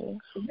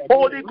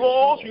 Holy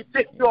Ghost will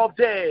take care of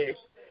them.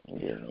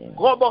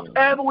 God of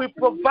heaven will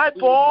provide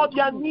for all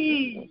their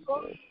needs.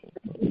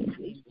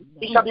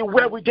 It shall be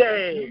well with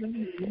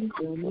them.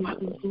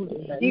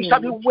 It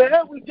shall be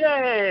well with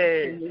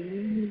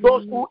them.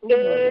 Those who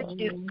age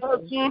is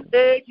counting,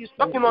 age is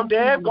knocking on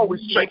them, God will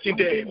strengthen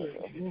them.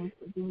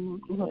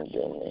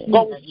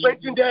 God will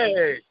strengthen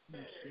them.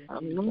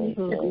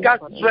 Physical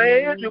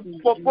strength you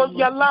put upon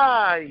their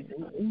life.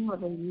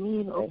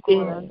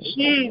 In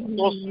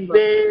Jesus'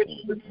 name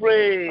we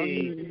pray.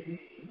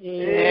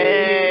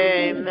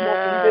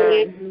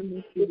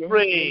 Amen. We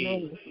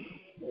pray.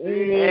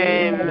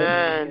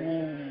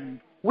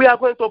 Amen. We are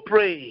going to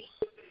pray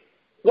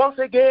once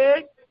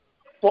again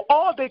for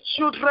all the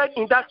children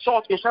in that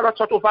church, in Charlotte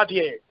Church over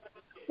there.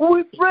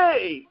 We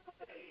pray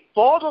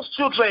for all those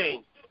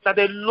children that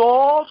the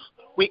Lord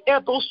will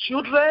help those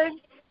children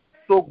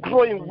to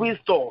grow in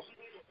wisdom,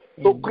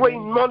 to grow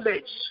in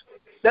knowledge.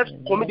 Let's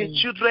commit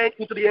the children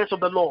into the hands of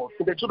the Lord.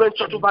 In the children's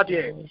church over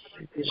there,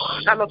 the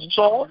Charlotte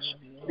Church,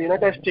 the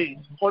United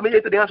States, commit it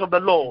into the hands of the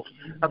Lord.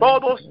 And all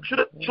those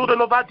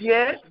children over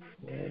there,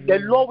 the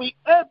Lord will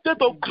help them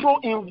to grow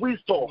in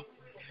wisdom.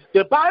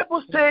 The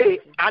Bible says,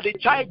 as the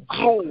child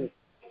grew,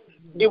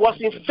 he was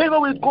in favor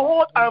with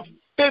God and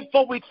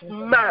favor with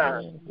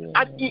man,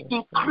 and he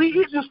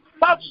increased in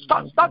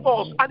status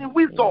and in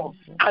wisdom,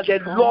 and the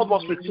Lord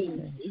was with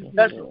him.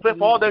 Let's pray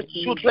for all the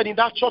children in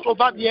that church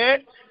over there.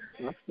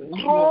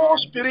 Grow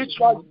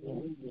spiritually,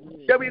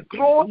 they will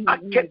grow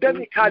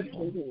academically,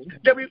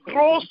 they will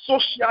grow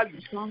socially,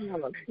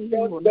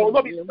 there will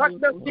not be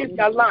stagnancy in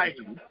their life.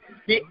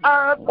 The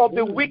hand of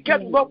the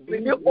wicked will not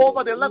prevail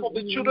over the life of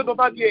the children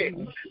over there.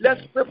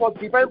 Let's pray for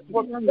divine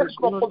protection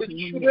for the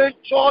children,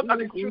 church,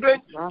 and the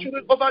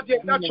children over there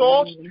in that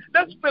church.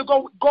 Let's pray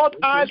God's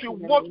eyes will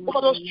watch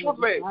over those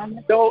children.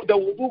 They will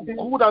do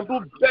good and do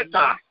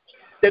better.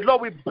 The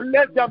Lord will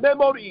bless their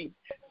memory.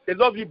 The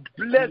Lord will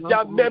bless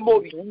their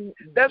memory.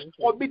 Let's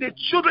commit the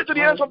children to the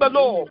hands of the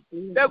Lord.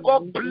 Let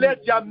God bless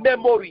their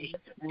memory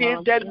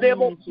in the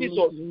name of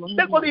Jesus.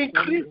 Let God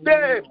increase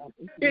them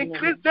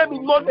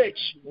in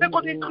knowledge. Let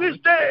God increase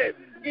them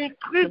in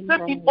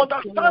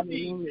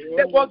understanding.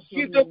 Let God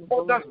give them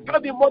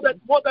understanding more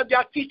than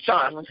their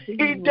teachers.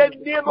 In the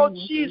name of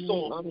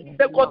Jesus,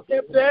 let God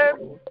help them,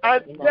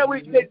 and they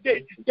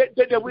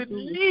will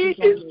lead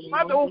a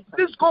life of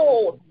this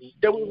God.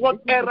 They will run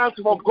errands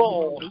for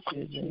God.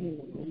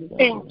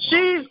 In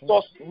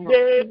Jesus'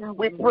 name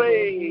we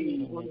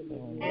pray.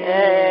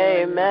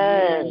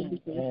 Amen.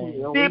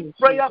 The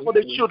prayer for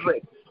the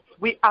children.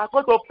 We are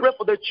going to pray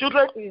for the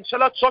children in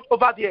Charlotte Church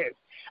over there.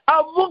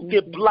 Among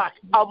the black,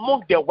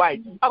 among the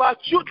white, our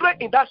children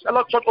in that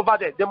Charlotte Church over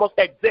there, they must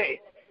excel.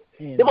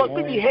 They must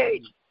be the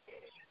head.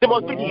 They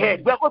must be the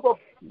head. We are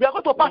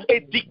going to pass a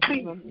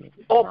decree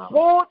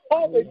upon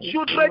all the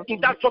children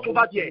in that church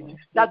over there,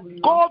 that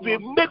God will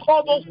make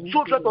all those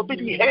children to be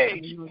the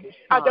head,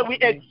 and then we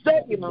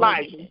excel in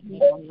life.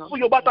 Open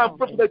your mouth and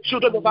pray for the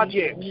children over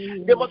there.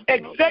 They must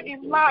excel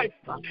in life,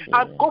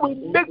 and God will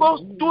make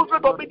those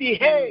children to be the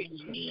head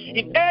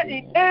in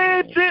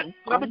every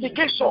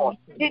ramification.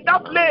 In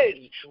that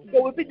place, they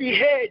will be the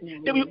head.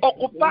 They will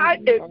occupy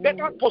a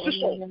better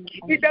position.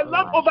 In the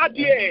land over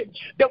there,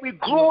 they will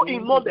grow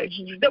in knowledge.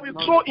 They will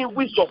grow in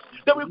wisdom.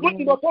 They will grow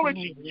in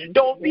authority.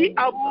 They will be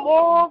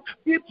among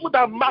people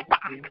that matter.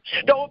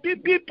 There will be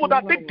people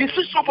that take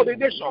decisions for the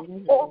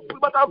nation. Oh,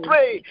 but I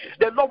pray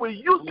the Lord will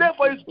use them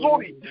for His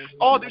glory.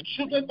 All the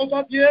children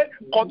over there,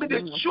 commit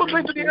the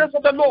children to the hands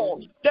of the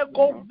Lord. Let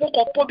God walk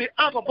upon the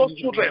heart of those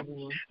children.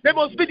 They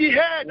must be the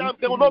head and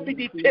they will not be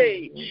the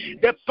tail.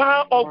 The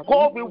power of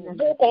God will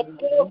walk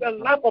upon the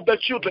life of the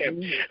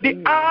children.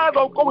 The heart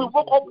of God will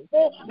walk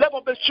upon the life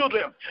of the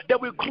children. They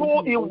will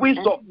grow in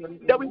wisdom.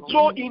 They will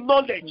grow in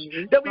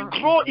knowledge. They will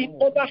grow in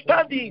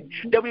understanding.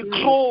 They will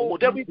grow.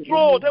 They will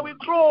grow. They will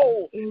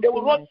grow. They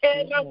will run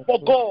errands for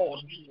God.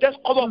 Just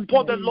come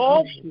upon the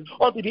Lord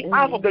on the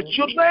behalf of the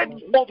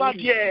children over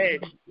there.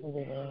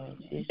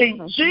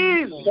 In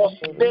Jesus'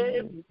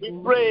 name we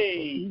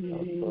pray.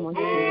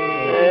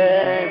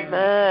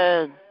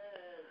 Amen.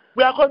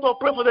 We are going to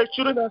pray for the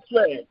children as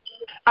well.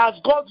 As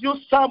God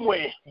used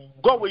Samuel,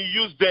 God will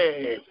use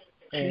them.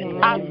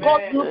 As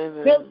God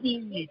used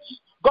David,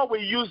 God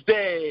will use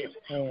them.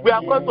 We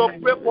are going to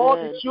pray for all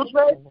the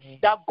children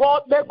that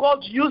let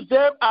God use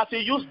them as He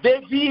used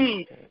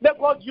David. Let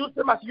God use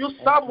them as He used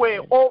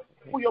Samuel. Open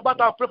your mouth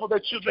and pray for the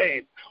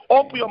children.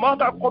 Open your mouth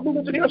and commit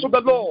into the hands of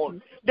the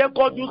Lord. Let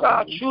God use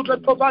our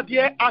children over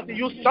there as He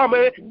used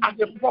Samuel as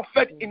a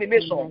prophet in the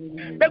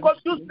nation. Let God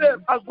use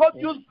them as God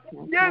used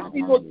David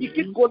to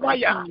defeat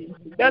Goliath.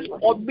 Let's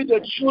commit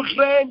the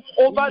children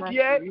over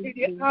there in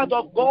the hand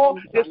of God.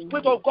 The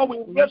Spirit of God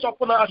will rest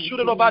upon our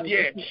children over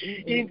there.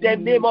 In the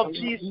name of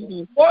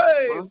Jesus.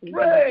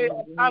 Pray,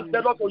 ask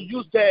the Lord to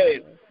use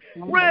them.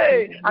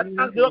 Pray and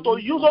ask the Lord to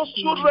use those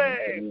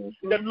children.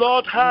 The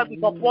Lord has it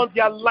upon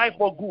their life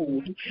for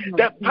good.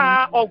 The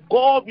power of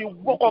God will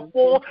work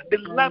upon the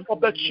life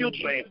of the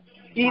children.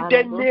 In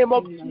the name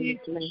of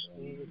Jesus,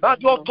 by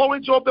the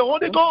authority of the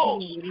Holy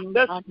Ghost,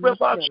 let's pray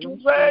for our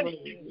children.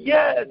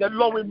 Yeah, the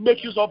Lord will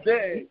make use of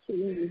them.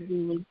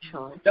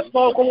 The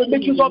Lord will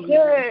make use of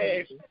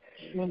them.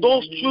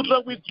 Those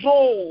children will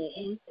grow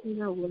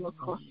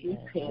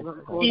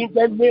in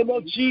the name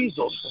of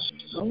Jesus.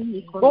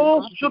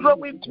 Those children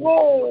will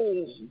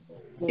grow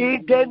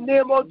in the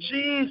name of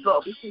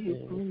Jesus.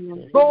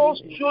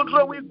 Those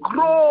children will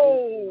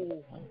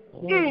grow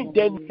in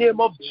the name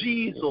of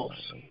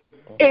Jesus.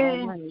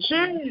 In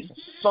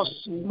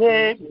Jesus'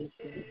 name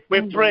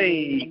we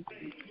pray.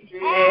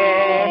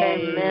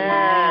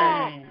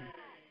 Amen.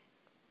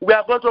 We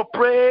are going to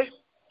pray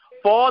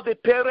for the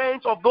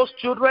parents of those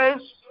children.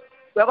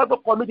 We are going to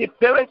commit the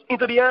parents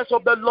into the hands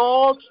of the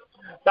Lord,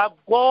 that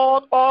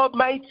God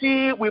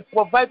Almighty will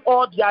provide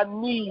all their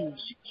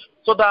needs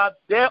so that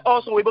they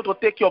also will be able to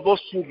take care of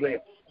those children.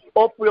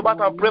 Open your mouth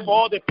and pray for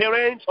all the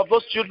parents of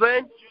those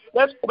children.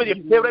 Let's put the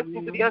parents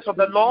into the hands of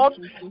the Lord,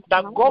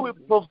 that God will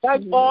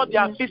provide all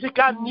their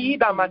physical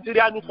need and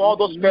material need for all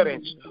those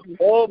parents.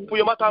 Open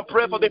your mouth and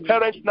pray for the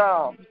parents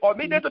now.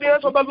 Commit them to the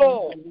hands of the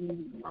Lord.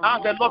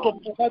 Ask the Lord to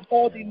provide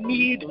all the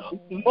need,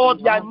 all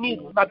their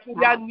needs,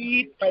 material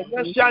need,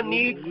 financial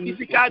need,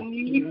 physical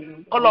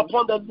need. Call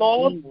upon the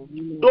Lord.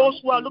 Those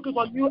who are looking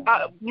for new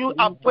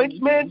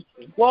appointments,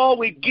 God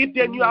will give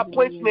them new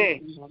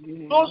appointments.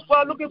 Those who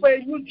are looking for a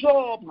new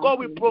job, God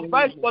will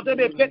provide for them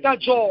a better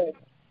job.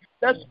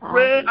 Let's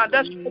pray and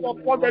let's call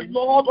upon the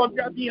Lord on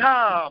their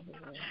behalf.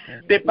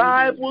 The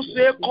Bible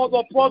says, call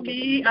upon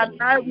me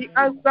and I will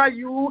answer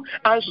you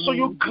and show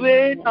you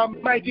great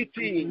and mighty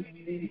things.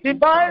 The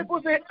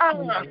Bible says, ask,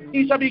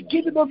 it shall be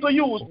given unto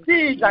you.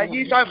 Seek and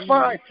ye shall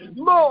find.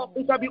 Knock,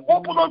 it shall be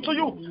opened unto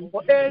you.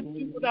 For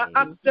any that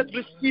asketh,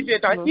 receive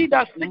it, and he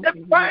that seeketh,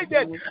 find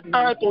it.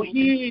 And to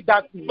he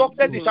that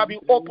knocketh, it shall be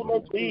opened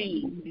unto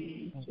him.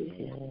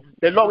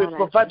 The Lord will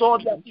provide all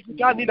their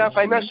physical need and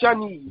financial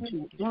needs.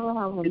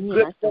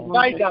 The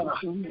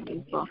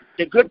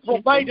great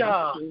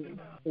provider,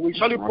 will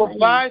surely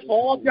provide for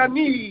all their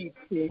needs.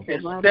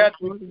 Instead,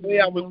 we pray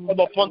and we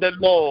call upon the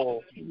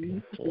Lord.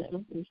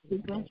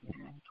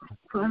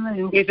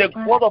 It's a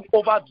God of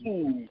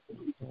overdo.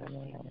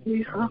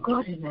 In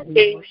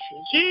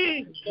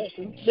Jesus'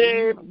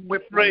 name we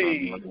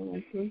pray.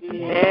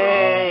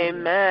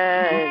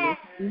 Amen.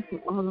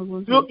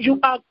 You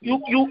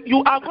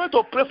are going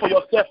to pray for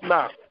yourself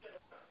now.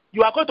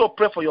 You are going to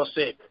pray for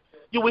yourself.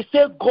 You will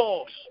say,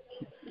 God,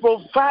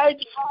 provide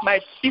my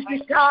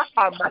physical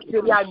and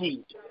material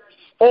needs.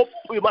 Open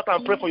your mouth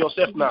and pray for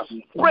yourself now.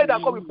 Pray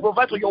that God will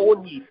provide for your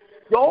own needs.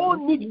 Your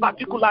own needs,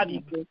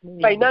 particularly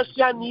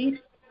financial needs,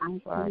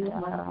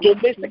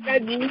 domestic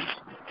needs,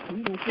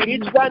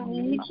 spiritual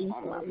needs,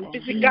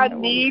 physical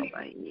needs,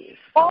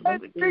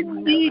 every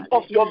need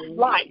of your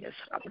life.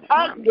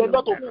 Ask the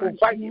Lord to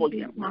provide for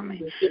you.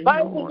 The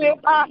Bible says,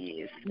 ask,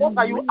 what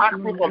are you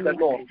asking from the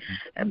Lord?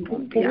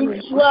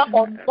 Spiritual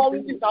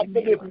authority is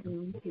available.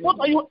 What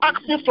are you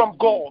asking from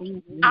God?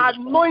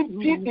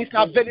 Anointing is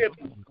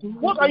available.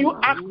 What are you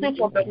asking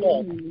from the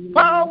Lord?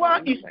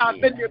 Power is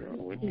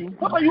available.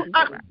 What are you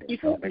asking?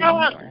 If you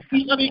ask,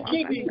 it shall be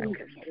given.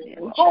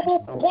 Double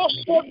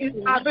portion is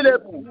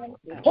available.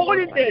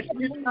 Holiness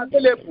is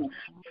available.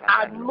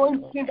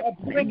 Anointing that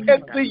breaks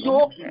every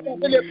yoke is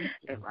available.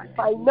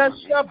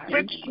 Financial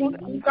breakthrough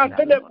is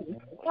available.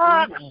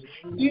 Ask,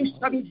 it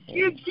shall be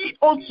given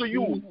unto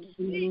you,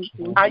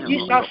 and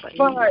ye shall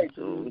find.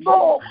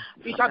 No,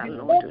 it shall be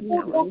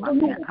opened unto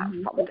you.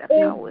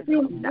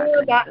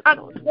 Everyone that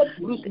asks,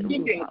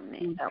 receive it.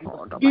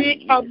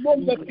 Be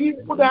among the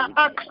people that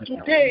ask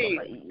today,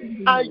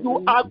 and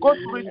you are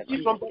going to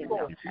receive from the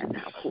Lord.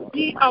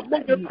 Be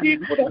among the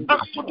people that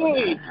ask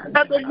today,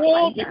 and the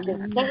Lord will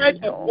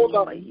provide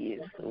abundantly.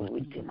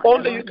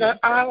 Only you can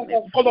ask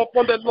and call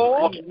upon the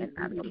Lord.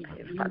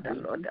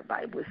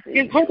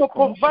 He's going to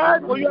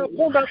provide for you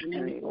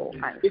abundantly.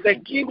 He's a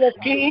King of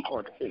kings.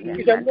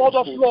 He's a Lord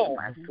of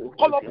lords.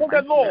 Call upon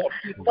the Lord.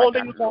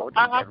 Only you can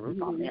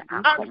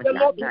ask the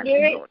Lord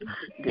today.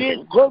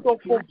 He's going to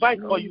provide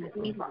for you.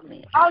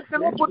 Ask the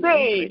Lord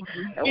today.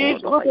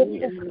 He's going to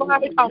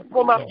provide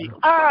abundantly.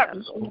 Ask,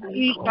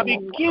 he shall be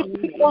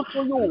given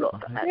unto you.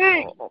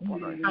 Seek,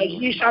 and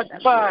ye shall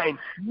find.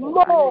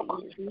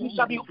 Knock, he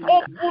shall be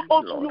opened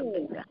unto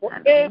you. For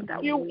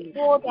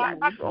everyone that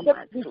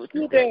accepts the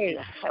student,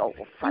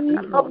 be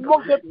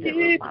among the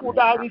people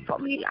that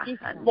receive this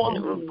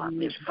money.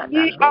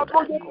 Be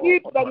among the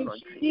people that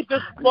receive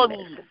this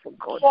money.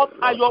 What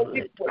are your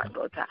requests?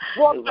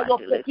 What are your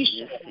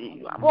petitions?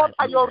 What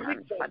are your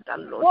requests?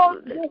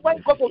 What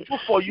God will do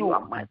for you?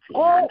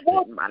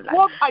 What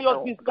are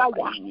your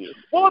desires?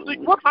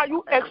 What are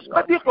you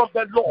expecting from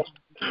the Lord?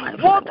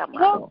 What are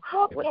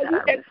you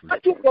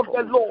expecting from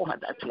the Lord?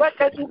 Why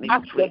can't you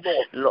ask the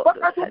Lord? Why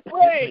can't you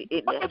pray?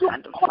 Why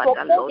can't you call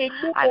upon the name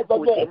of the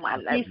Lord?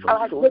 He's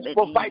our great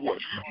provider.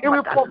 He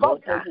will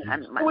provide for you.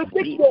 He will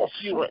take care of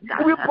you.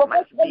 He will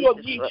provide for your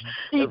needs.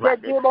 In the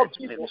name of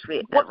Jesus.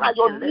 What are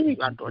your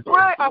needs?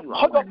 Pray and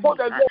call upon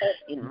the Lord.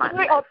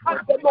 Pray and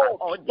ask the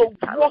Lord to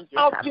work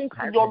out things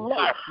in your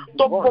life,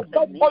 to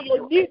provide for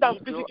your needs and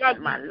physical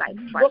needs.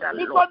 Your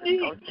spiritual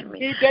needs,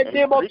 in the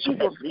name of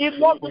Jesus. He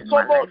loves you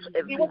so much.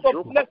 He wants to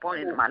bless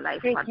you.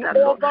 He's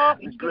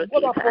going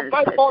to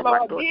provide all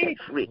our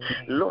needs.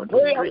 Lord,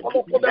 pray and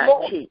call upon the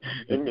Lord.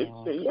 in this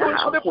day,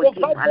 I have put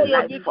in my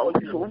life for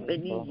so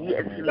many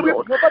years,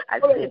 Lord. I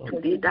said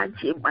today that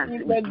you must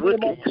be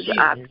broken to the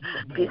earth.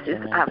 Pieces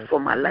are for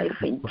my life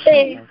in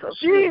Jesus'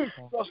 name.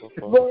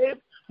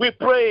 We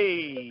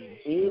pray.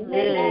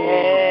 Amen.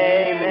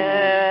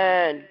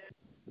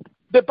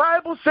 The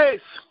Bible says,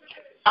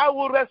 I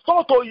will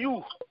restore to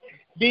you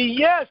the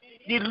years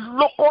the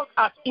locust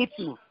has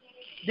eaten,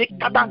 the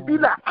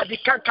caterpillar and the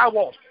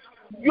cankerworm.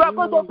 You are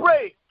going to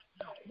pray.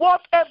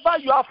 Whatever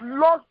you have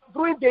lost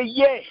during the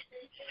year,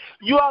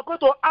 you are going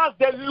to ask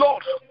the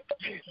Lord.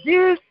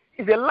 This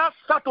is the last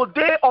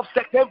Saturday of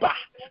September.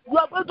 You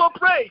are going to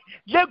pray.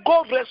 Let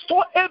God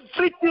restore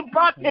everything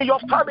back in your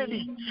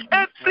family.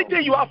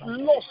 Everything you have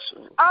lost.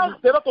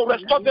 Ask the Lord to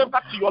restore them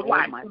back to your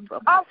life.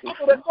 Ask God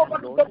to restore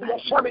back to your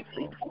family.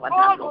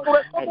 Ask God to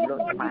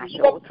restore back to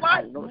your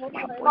life.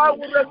 I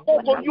will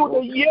restore to you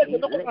the years the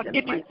Lord has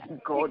given.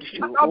 God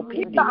should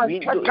open the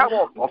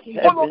windows of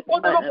heaven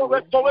and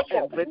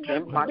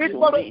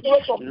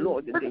restoration.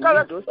 Lord, the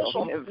windows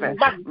of heaven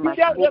must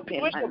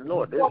open, and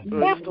Lord,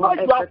 restore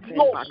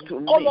everything back to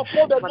me.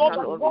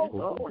 Father,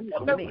 Lord,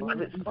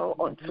 restore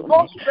unto me.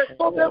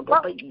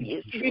 He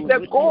is the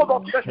God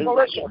of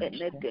restoration.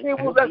 He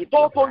will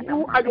restore to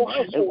you and your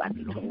household.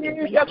 He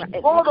is the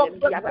God of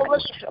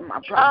restoration.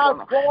 And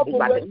God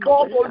will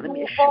restore to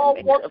you all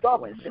what you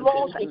have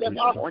lost in the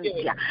last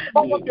year.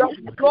 All what you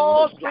have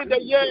lost in the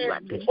year.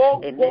 Oh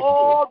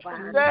God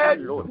said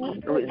you will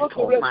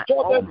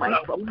restore them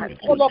back.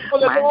 All of the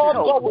Lord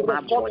God will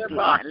restore them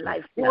back.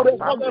 He will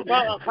restore them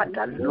back.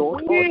 Father,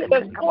 Lord,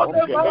 all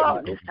the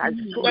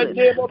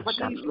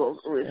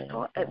Lord,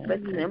 restore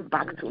everything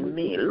back to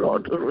me.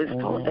 Lord,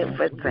 restore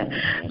everything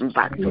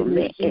back to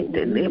me in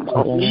the name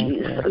of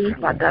Jesus.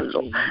 Father,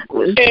 Lord,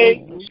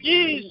 in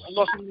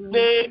Jesus'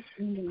 name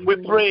we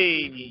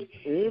pray.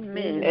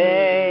 Amen.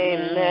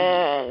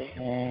 Amen.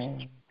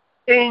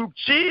 In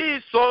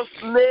Jesus'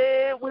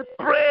 name we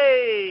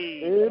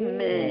pray.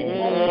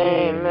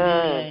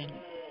 Amen.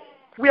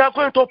 We are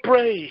going to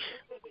pray.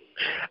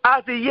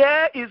 As the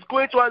year is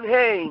going to an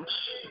end,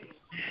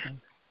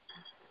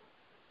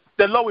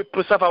 the Lord will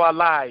preserve our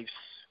lives.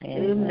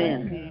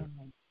 Amen.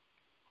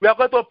 We are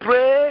going to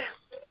pray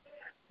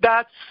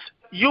that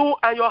you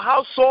and your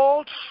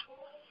household,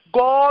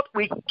 God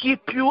will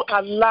keep you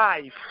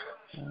alive.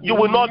 You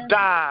will not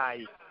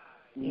die.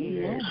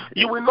 Yes.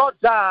 You will not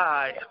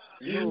die.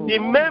 The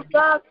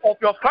members of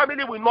your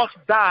family will not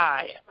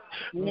die.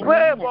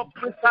 Pray for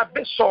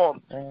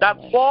preservation, that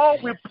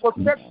God will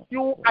protect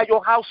you and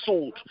your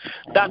household,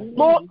 that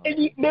no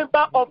any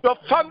member of your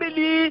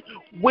family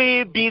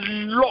will be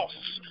lost.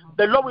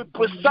 The Lord will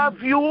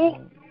preserve you,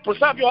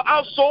 preserve your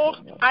household,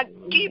 and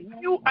keep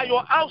you and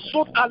your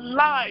household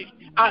alive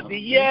as the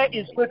year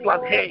is going to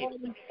an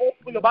end.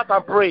 Open your mouth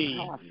and pray.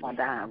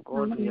 Father,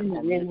 God, we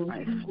commit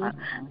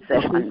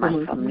myself and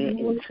my family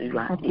into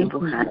your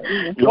able hand.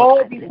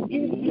 Lord, this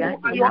year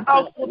and your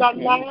household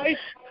alive.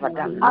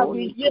 Father, As Lord,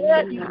 the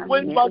year is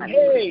going to an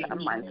end.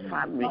 my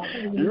family,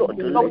 Lord,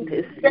 let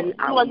us see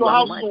our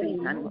money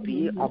and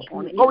be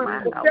upon it.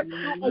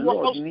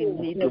 Lord, we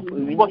need to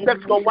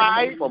protect your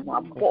wife from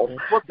above.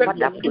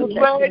 Father,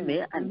 protect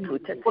me and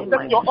protect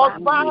my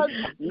family.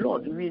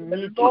 Lord, we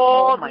need to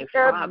call my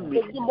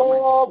family.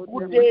 More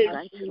good days.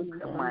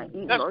 My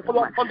in-laws,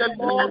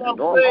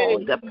 all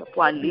the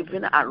people are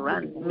living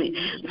around me.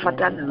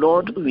 Father,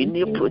 Lord, we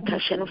need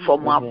protection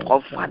from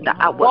our Father.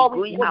 I was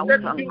going out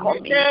and coming.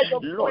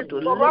 Lord,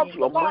 let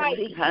your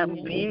mercy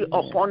hand be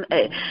upon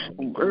us.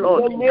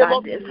 Lord,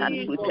 guard us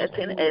and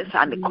protecting us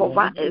and cover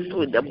us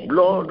with the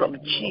blood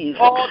of Jesus.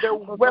 All the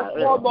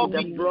weapons of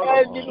the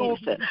blood of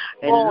Jesus.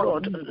 And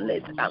Lord,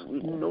 let us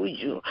know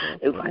you.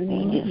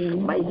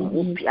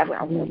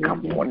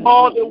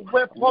 All the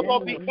weapons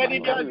of the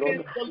enemy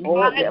against the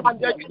life and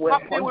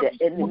the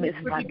enemies,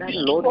 Father,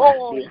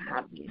 Lord, they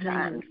have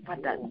done,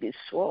 Father, they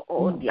saw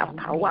all their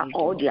power,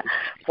 all their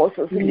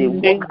forces, they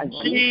work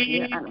against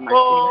me and my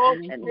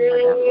family, and Father,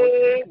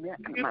 Lord, my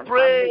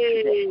family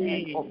to the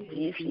end of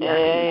this year.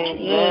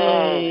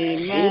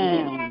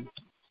 Amen.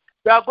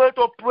 We are going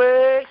to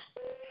pray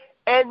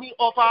any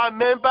of our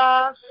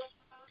members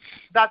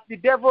that the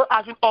devil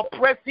has been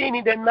oppressing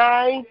in the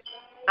night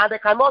and they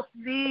cannot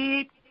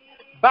sleep,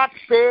 back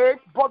pain,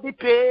 body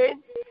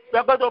pain. We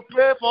are going to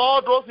pray for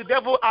all those the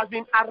devil has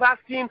been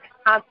harassing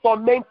and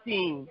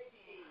tormenting,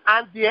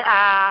 and they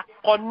are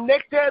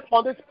connected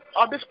on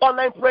this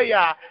online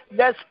prayer.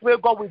 Let's pray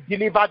God will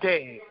deliver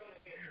them.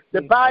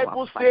 The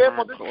Bible says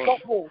for this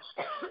purpose,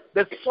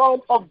 the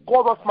Son of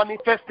God was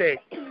manifested,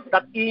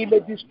 that he may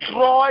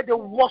destroy the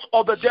works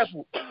of the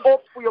devil.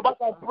 Open your mouth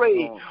and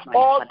pray.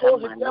 All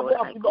those the devil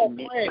have been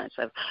oppressed,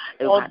 that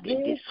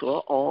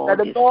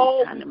the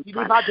Lord will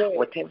deliver them.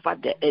 Whatever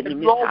the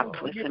enemies are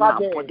pressing my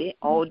body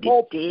all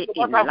the day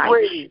in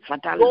life,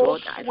 Father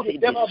Lord, I say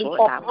destroy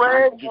that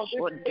man,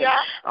 destroy them.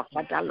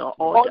 Father Lord,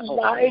 all the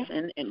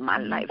oppression in my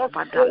life,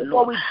 Father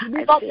Lord,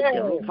 I say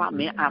deliver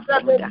me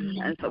from the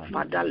hands of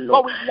Father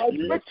Lord.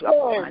 Let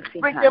your mercy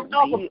hand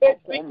be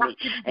upon me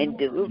and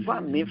deliver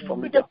me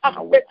from the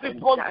power every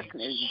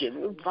bondage.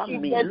 Deliver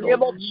In me, the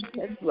name of Jesus.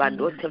 Lord. You are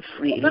daughter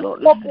free, This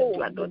Lord. purpose,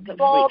 You are daughter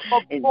God free.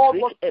 of And God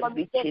break was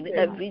every chain, manifested.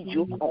 every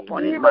yoke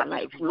upon Even my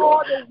life,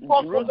 Lord. destroy the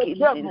works of Break the it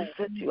devil. and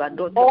set your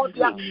daughter All the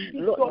free. activity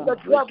Lord, of the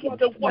break devil, it,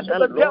 the works of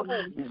Father, the Lord.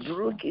 devil.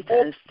 Break it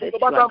Oh, and set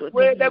but your I pray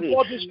daughter that free.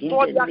 God In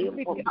destroy the the name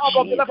activity of out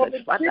of the life of Jesus,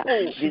 the Father,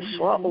 people.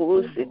 destroy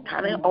all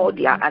Satan, all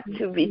their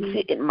activity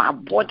in my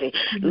body.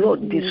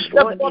 Lord,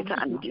 destroy Therefore, it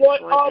and destroy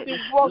destroy all it. the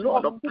works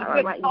Lord, of sickness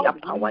paralyze their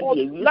out power of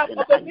they're the life using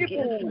of the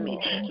against people. me.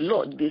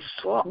 Lord,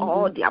 destroy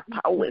all their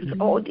powers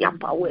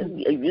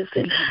they're using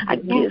In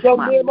against the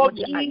my name of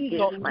body, Jesus.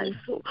 against my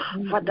soul.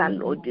 Father,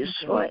 Lord,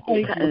 destroy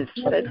it and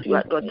set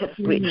your daughter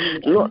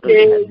free. Lord, set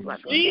In your daughter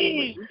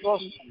free.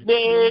 Jesus'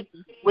 name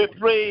we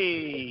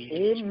pray.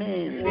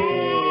 Amen.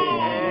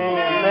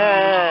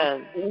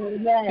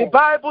 Amen. The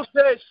Bible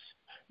says,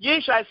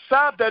 ye shall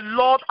serve the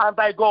Lord and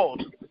thy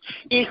God.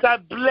 He shall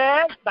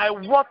bless thy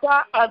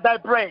water and thy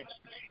bread.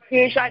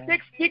 He shall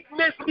take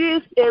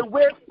sicknesses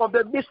away from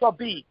the midst of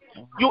thee.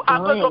 You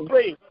are going to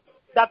pray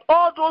that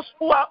all those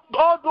who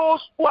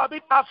have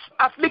been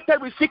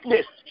afflicted with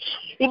sickness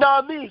in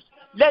our midst,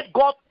 let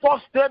God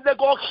touch them, let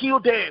God heal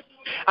them.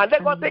 And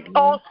let God take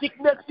all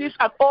sicknesses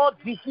and all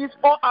disease,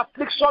 all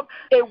affliction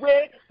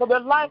away from the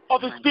life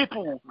of his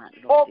people.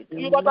 Oh,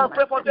 you want to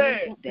pray for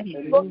them.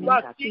 Those who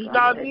are sick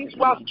now, those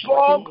who are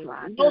strong,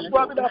 those who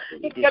have been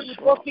afflicted with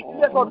one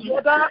sickness or the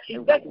other,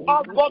 let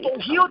ask God to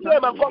heal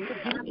them and God to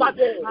deliver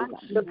them.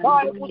 The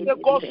Bible says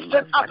God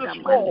sent out his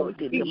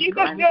sword. In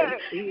Jesus' name,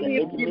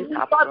 he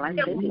delivered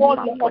them from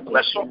their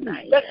oppression.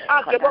 Let's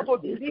ask the Lord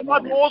to deliver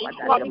those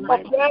who have been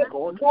oppressed,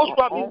 those who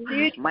have been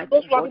sick,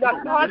 those who have been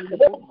attacked.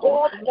 Oh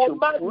God,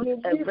 Put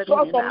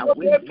everything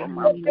away from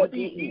my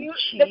body in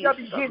Jesus'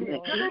 name.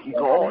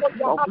 God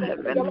from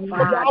heaven,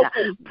 Father,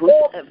 put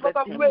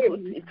everything,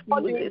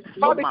 put it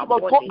from my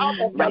body.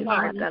 My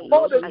Father,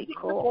 Lord, I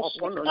call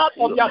upon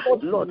you.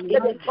 Lord,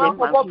 anything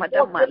my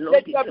Father, my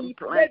Lord, is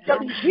implanted,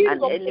 and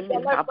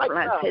enemies are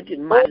planted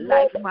in my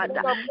life,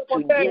 Father.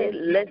 Today,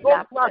 let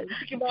that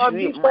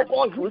dream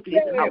put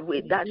it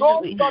away. That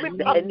dream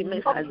the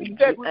enemies has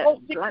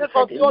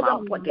planted in my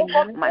body,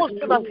 must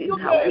put it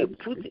away,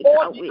 put it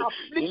away.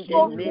 In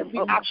the name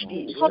of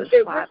Jesus,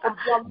 Father,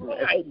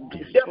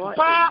 destroy it,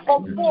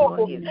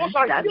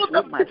 that we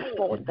must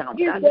fall down,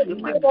 that we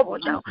must fall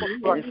down,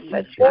 and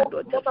set your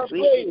daughter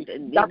free in the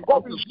name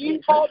of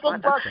Jesus,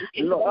 Father.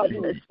 Lord,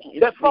 let us be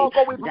free,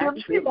 that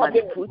we must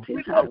put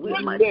it away,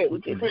 must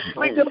put it, and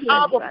set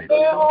your daughter free.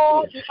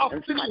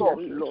 And Father,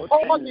 Lord,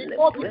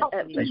 let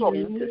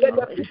everything to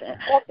suffer,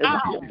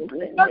 and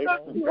complain, and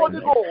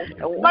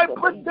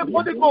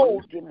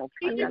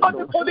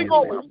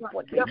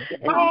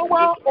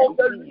power of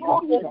the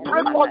Lord will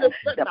break all the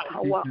the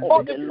power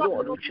of the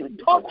Lord should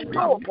touch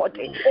my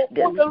body.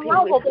 The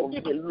spirit of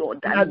the Lord,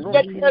 the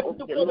anointing of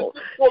the Lord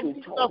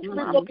should touch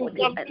my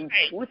body and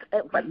put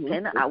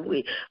everything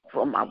away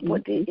from my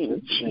body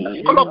in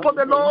Jesus'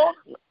 name.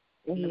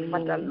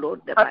 Father,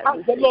 Lord, the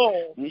Bible says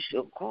you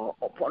shall call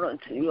upon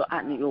unto you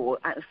and you will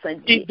answer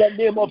me. In the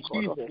name of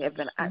God Jesus. of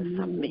heaven,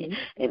 answer me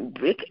and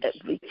break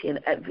everything,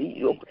 every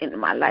yoke in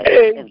my life.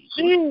 In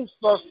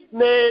Jesus'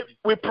 name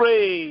we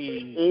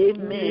pray.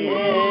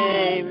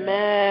 Amen.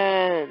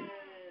 Amen.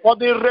 For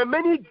the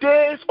remaining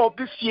days of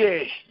this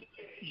year,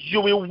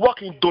 you will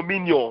walk in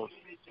dominion.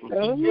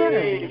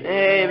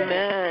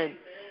 Amen.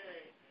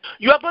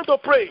 You are going to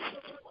pray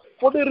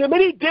for the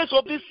remaining days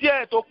of this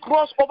year to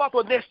cross over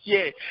to next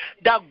year,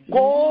 that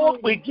God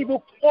will give you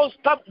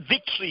constant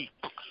victory.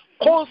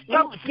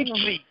 Constant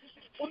victory.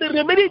 For the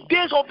remaining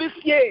days of this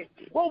year,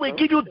 God will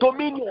give you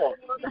dominion.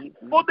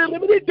 For the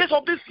remaining days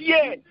of this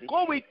year,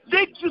 God will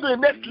take you to the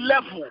next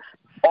level.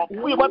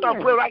 Open your mouth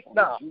and pray right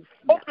now.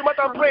 Open your mouth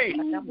and pray.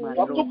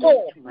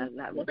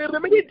 For the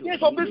remaining days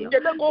of this year,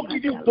 let God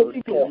give you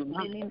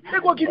dominion.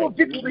 Let God give you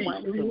victory.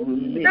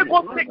 Let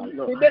God take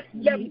the next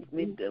level.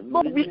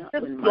 No weakness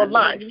in your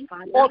life.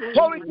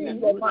 Authority in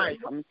your life.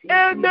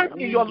 Amen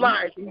in your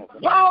life.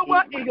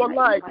 Power in your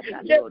life.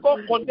 Let God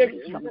connect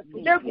you.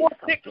 Let God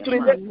take you to the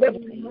next level.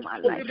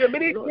 For the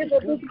remaining days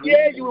of this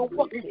year, you will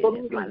walk in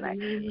dominion.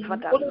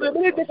 For the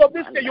remaining days of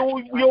this year, you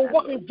will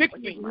walk in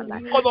victory.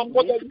 Because of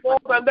what the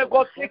Lord, and let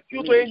God take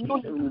you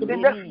to the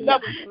next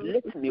level.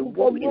 Let me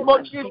walk in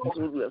my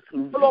victorious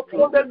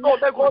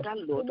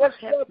Lord,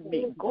 help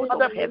me. God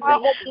of heaven,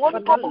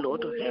 Father,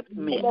 Lord, help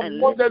me and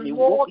let me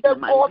walk in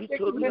my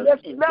victorious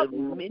in the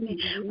remaining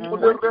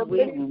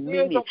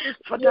remaining.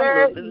 Father,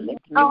 Lord,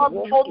 let me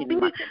walk in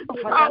my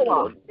Father,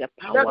 Lord, the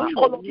power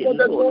of the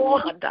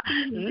Lord. Father,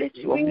 let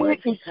your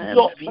mighty hand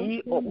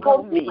be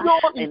upon me,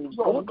 and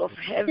God of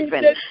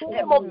heaven,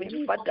 help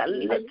me, Father,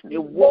 let me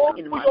walk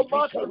in my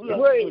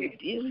victorious in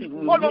this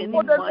remaining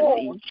woman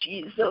in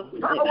Jesus'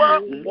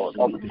 name. Lord, I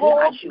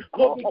should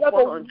call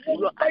upon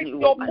you and you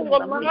will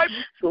answer me.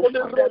 So,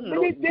 Father,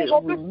 Lord,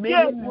 the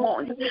remaining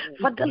months,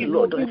 Father,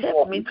 Lord,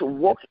 help me to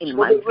walk in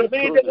my victory.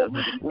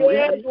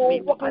 Help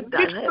me, Father,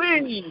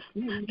 help me.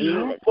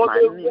 Let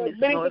my name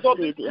not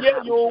say they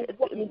have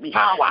helped me.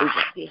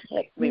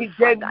 Help me,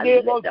 Father,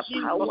 let the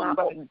power of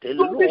the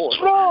Lord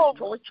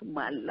touch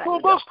my life.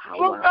 The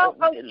power of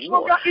the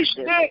Lord, each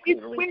day,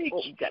 each week,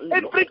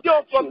 every day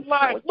of your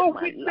life, no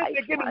weakness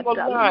again in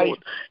your life.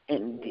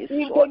 In the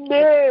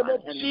name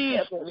of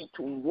Jesus, help me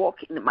to walk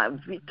in my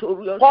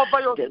victorious.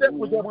 Cover yourself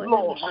with the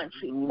blood.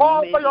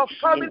 Cover your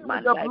family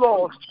with the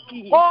blood.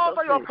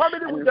 Cover your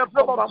family with the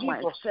blood of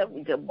Jesus.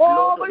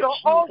 Cover your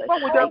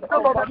husband with the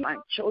blood of my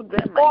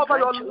children, cover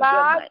your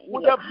life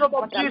with the blood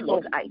of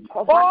Jesus. I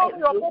cover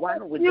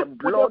everyone with the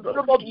blood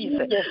of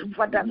Jesus.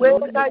 Father,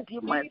 Lord, I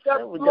give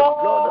myself with the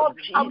blood of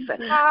Jesus.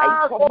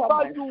 I cover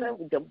myself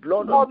with the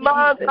blood of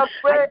Jesus.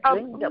 I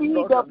bring the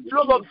blood of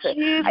Jesus.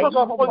 I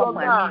cover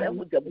myself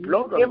with the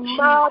blood of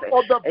Jesus.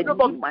 I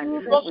give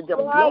myself with the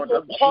blood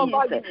of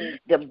Jesus.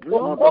 The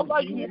blood of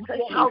Jesus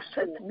will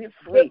set me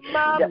free.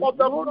 The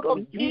blood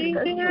of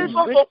Jesus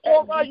will break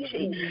every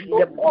chain.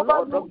 The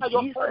blood of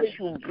Jesus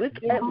will break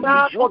every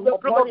yoke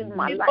upon in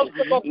my life.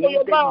 In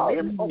the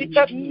name of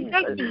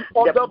Jesus,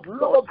 the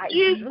blood, I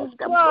use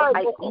the blood.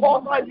 I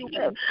cover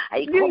myself.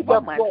 I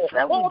cover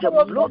myself with the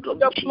blood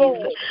of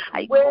Jesus.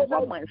 I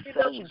cover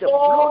myself with the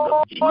blood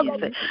of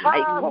Jesus.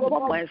 I cover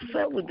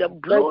myself with the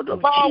blood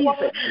of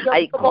Jesus.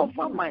 I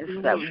cover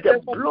myself with the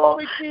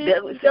blood.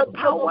 There is a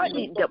power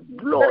in the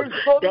blood.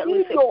 There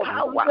is a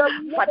power,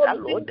 Father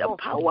Lord, the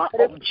power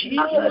of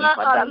Jesus,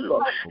 Father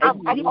Lord. I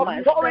give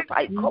myself,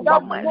 I cover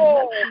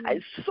myself. I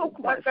soak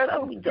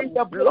myself with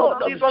the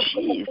blood of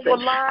Jesus.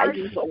 I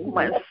soak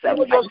myself. I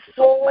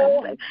soak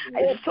myself.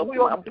 I soak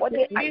my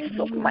body. I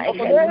soak my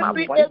head, my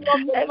body,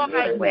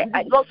 everywhere.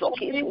 I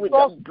soak it with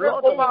the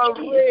blood of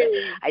Jesus.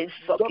 I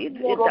soak it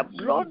with the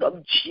blood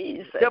of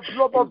Jesus. The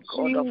blood of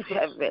God of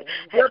heaven.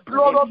 The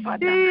blood of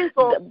Jesus.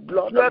 The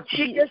blood of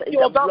Jesus.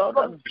 The blood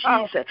of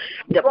Jesus.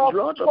 The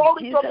blood of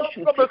Jesus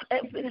should take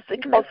every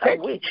sickness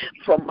away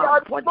from my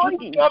body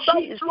in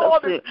Jesus.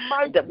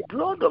 The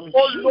blood of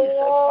Jesus,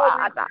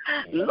 Father.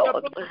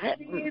 Lord, help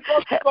me.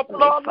 Help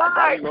me,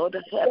 Father, Lord,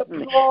 help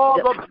me.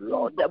 The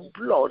blood,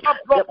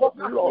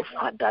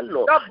 Father,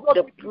 Lord.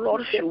 The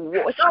blood should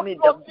wash me.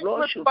 The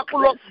blood should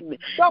cleanse me.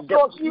 The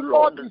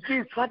blood,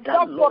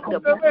 Father, Lord, the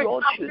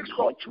blood should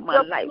touch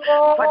my life.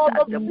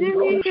 Father, the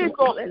blood should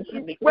cleanse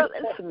me from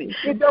every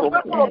sin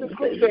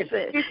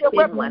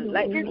in my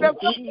life.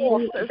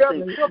 Jesus,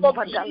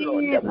 Father,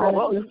 Lord, the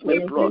blood.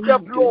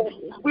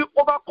 We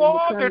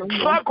overcome the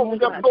dragon with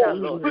the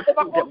blood. We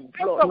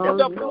overcome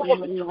the blood of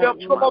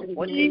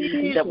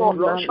Jesus. The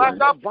blood of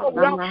Jesus.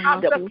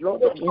 The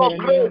blood of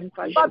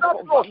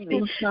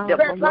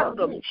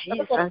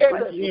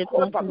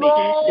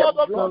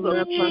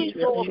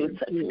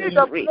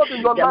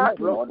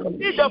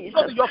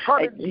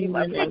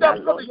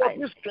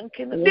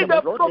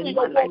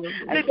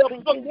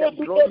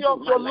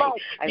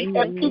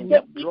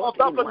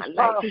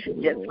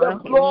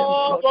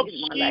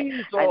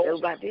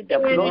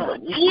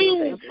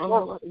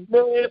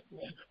Jesus.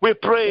 We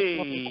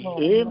pray.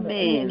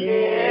 Amen.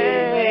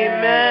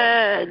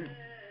 Amen.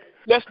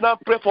 Let's now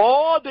pray for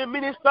all the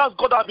ministers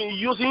God has been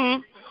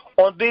using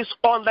on this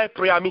online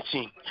prayer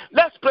meeting.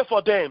 Let's pray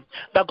for them,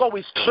 that God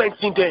will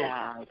strengthen them,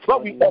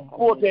 God will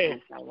uphold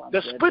them.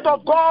 The Spirit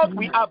of God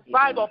will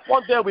abide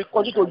upon them, will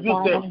continue to use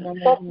them.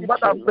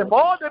 But I pray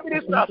for all the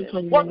ministers,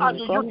 what are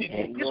you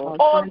using? This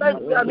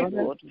online prayer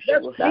meeting.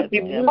 Let's pray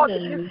for the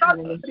ministers,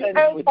 the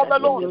end of the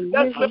Lord.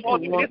 Let's pray for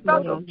the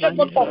ministers, let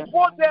God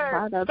uphold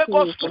them, let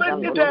God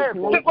strengthen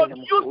them, let God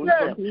use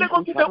them, let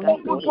God give them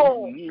open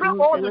door. Pray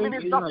for all the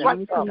ministers right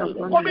now.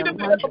 Commit the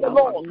presence of the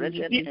Lord. The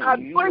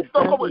anointing of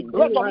God will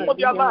rest upon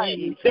their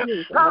lives.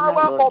 The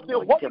power of the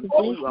Holy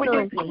Ghost will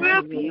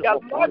increase their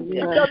lives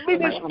in their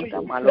ministry.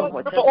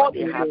 Let's for all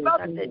the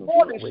ministers,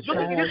 all the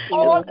students,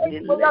 all the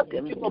prayers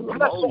to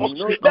bless us.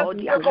 Let's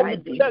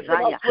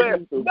pray.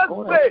 Let's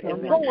pray.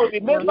 God will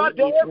remember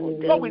them.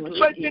 God will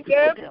strengthen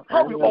them.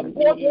 God will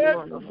uphold them.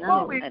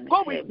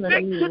 God will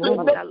take to the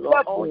next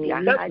level.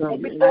 Let's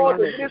commit all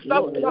the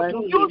ministers to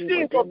use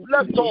this to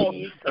bless us.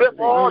 Pray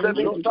for all the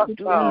ministers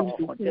now.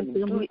 Do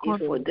it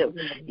for them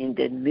in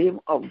the name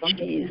of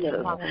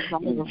Jesus.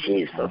 In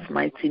Jesus'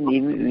 mighty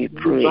name we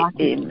pray.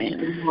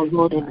 Amen.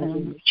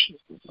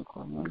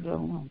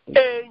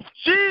 In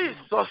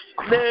Jesus'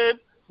 name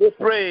we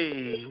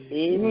pray.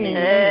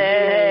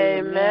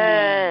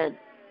 Amen.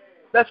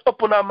 Let's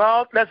open our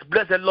mouth. Let's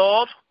bless the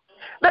Lord.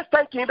 Let's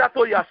thank Him that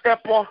He has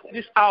helped us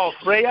this hour of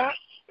prayer.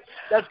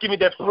 Let's give me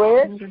the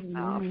praise.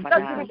 Let's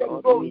give me the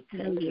glory.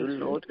 Thank you,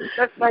 Lord.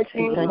 Let's thank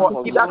you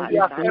for that we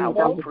have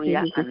our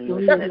prayer and you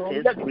set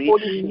us free.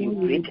 You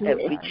break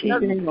every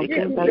chain, break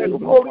every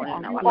yoke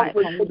in our life.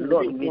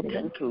 Lord, we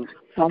thank you.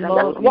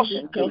 Lord, we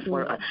thank you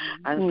for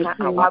answer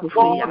our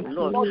prayer.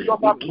 Lord,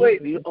 we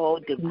give you all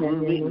the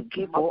glory, we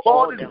give you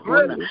all the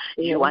honor.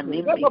 Your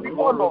name be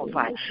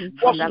glorified.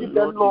 Father,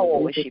 Lord,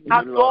 we worship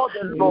you, Lord.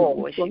 We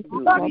worship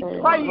you.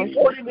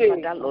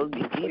 Father, Lord,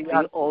 we give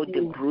you all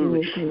the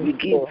glory. We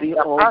give you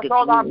all the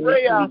glory.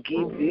 We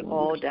give you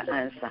all the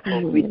answer.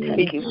 We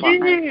thank you for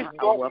answering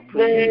our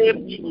prayer.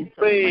 In Jesus'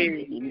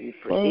 mighty name we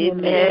pray.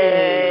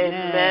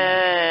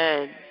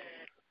 Amen.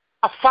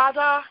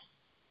 Father,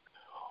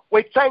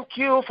 we thank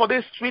you for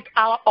this sweet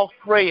hour of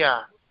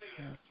prayer.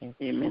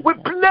 Amen. We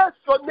bless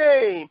your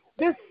name.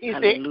 This is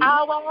the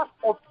hour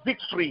of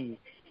victory.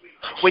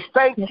 We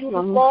thank you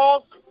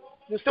because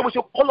you said we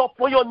should call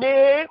upon your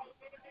name.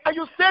 And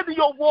you said in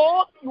your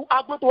word, you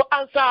are going to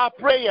answer our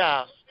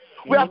prayers.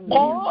 We have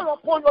called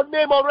upon your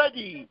name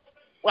already.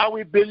 Well,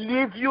 we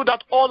believe you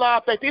that all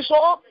our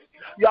petitions,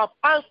 you have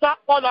answered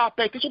all our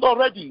petitions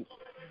already.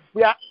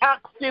 We are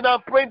asking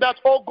and praying that,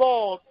 oh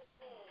God,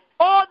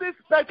 all these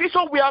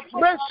petitions we have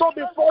mentioned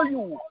before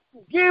you,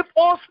 give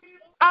us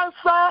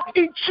answer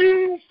in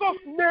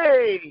Jesus'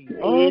 name.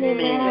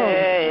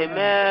 Amen.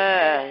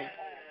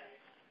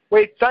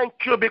 We thank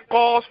you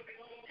because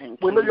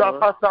we know you have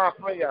answered our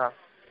prayer.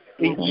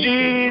 In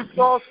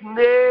Jesus'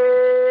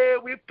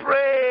 name we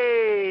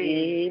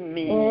pray.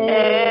 Amen.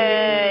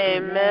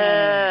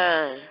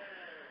 Amen.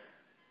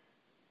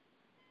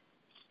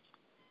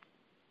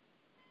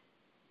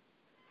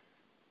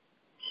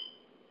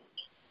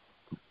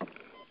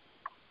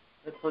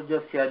 Let us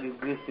just share the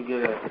grace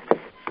together.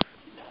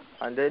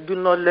 And then do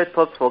not let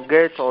us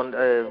forget on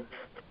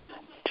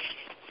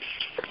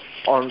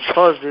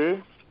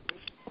Thursday,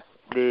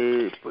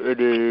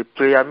 the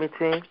prayer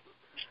meeting.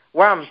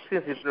 Why I'm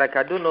saying it's like,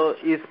 I don't know,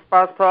 is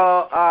Pastor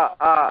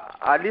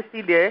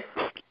Alicia there?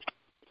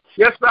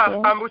 Yes,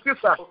 sir. I'm with you,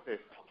 sir.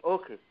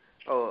 Okay.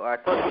 Oh, I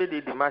thought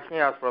maybe the machine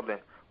has problem.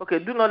 Okay,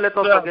 do not let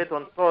us forget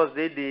on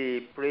Thursday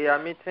the prayer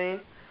meeting.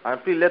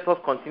 And please let us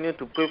continue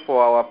to pray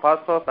for our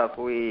pastors as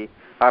we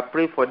are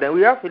praying for them.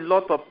 We have a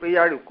lot of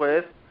prayer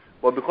requests,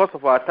 but because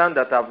of our time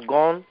that have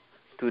gone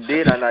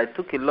today, and I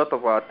took a lot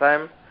of our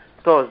time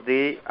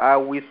Thursday, I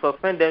will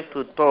suspend them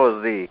to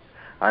Thursday.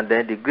 And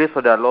then the grace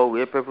of the Lord will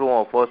help every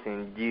one of us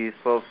in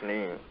Jesus'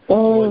 name.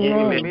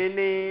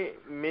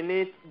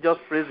 Many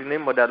just praise the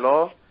name of the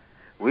Lord.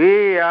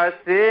 We are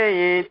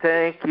saying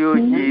thank you,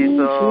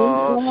 Jesus.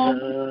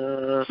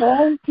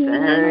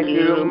 Thank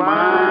you,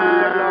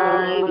 my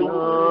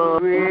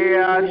Lord. We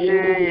are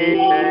saying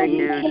thank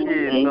you,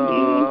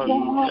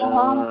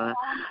 Jesus.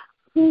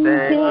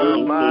 Thank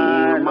you,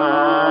 my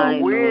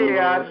Lord. We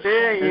are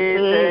saying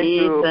thank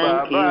you,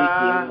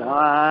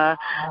 Baba.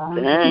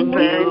 Thank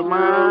you,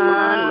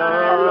 my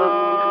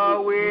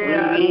Lord. We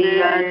are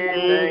saying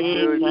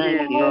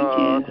thank you,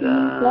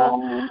 Jesus.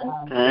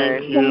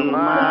 Thank you,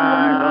 my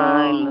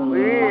Lord.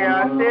 We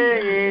are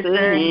saying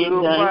thank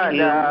you,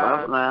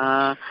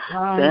 Father.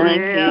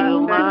 Thank you,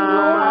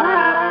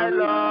 my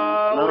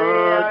Lord. We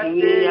are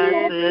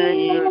saying thank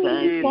you,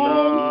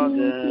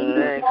 Jesus.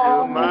 Thank you,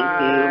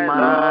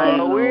 my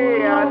Lord. We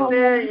are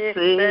saying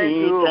thank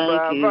you,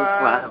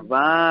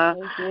 Baba.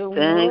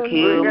 Thank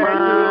you, my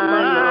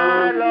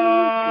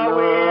Lord.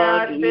 We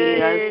are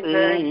saying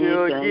thank you,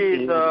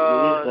 Jesus.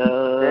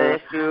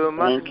 Thank you, my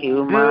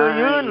Lord. Do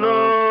you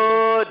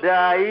know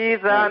there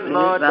is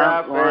another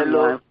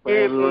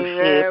fellowship in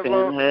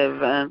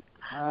heaven?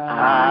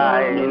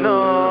 I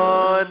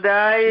know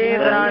there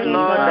is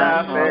another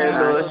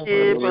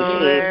fellowship in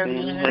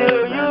heaven. Do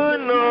you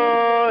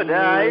know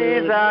there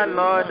is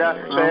another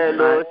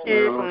fellowship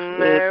in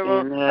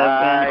heaven? I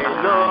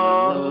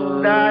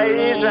know there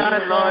is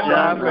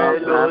another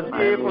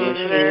fellowship in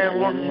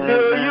heaven. Do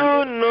you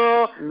know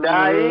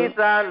there is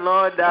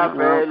another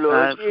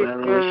fellowship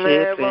in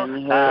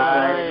heaven? I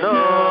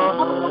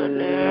know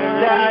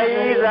there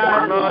is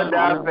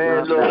another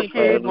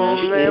fellowship in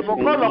heaven.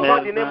 Call upon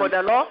the name of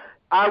the Lord.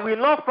 I will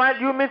not find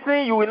you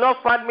missing. You will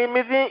not find me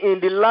missing in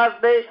the last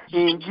day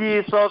in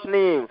Jesus'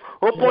 name.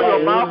 Open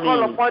your mouth,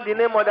 call upon the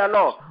name of the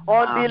Lord.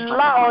 On the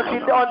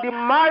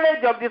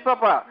marriage of the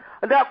supper,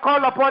 that call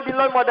upon the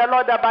name of the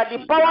Lord, that by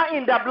the power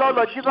in the blood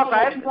of Jesus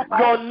Christ,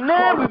 your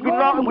name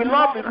will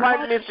not be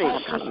found missing.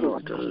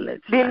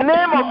 The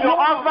name of your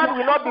husband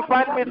will not be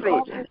found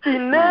missing. The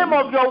name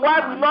of your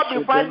wife will not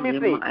be found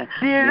missing.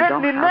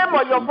 The name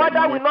of your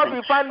father will not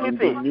be found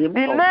missing.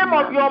 The name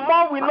of your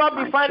mom will not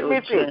be found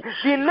missing.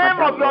 The name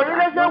of your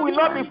relation will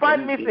not be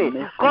found missing.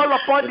 Call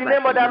upon the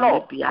name of the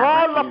Lord.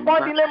 Call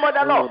upon the name of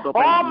the Lord.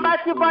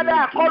 Almighty Father,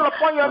 I call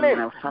upon your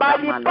name by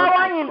the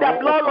power in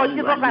the blood of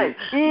Jesus Christ.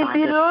 In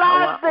the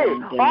last day,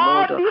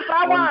 all this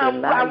hour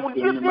I'm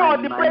using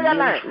on the prayer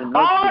line,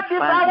 all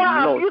this hour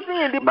I'm using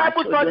in the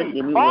Bible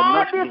study,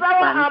 all this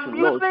hour I'm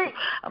using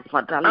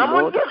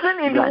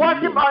in the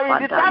worship or in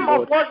the time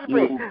of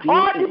worshiping,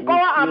 all the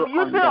power I'm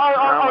using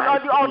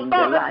on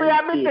the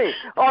prayer meeting,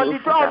 on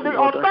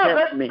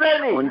Thursday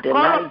training,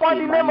 call upon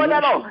the name of the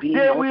Lord,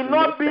 they will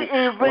not be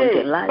in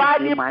vain. By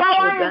the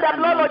power in the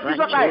blood of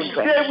Jesus Christ,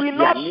 they will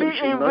not be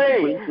in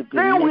vain.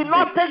 They will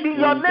not take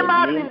your name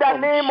out in the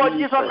name of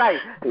Jesus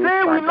Christ.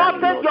 They will not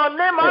take your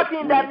name out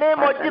in the name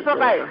of Jesus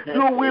Christ.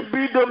 You will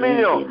be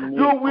dominion.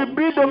 You will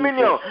be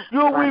dominion.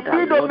 You will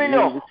be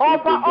dominion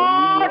over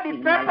all the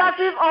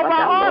trespasses,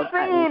 over all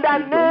sin in the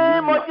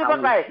name of Jesus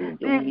Christ.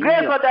 The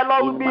grace of the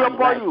Lord will be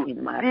upon you.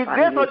 The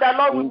grace of the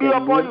Lord will be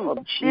upon you.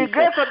 The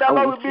grace of the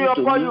Lord will be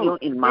upon you.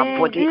 In my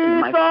body,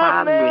 in my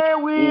family,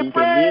 in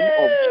the name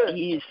of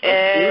Jesus.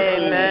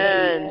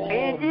 Amen.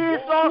 In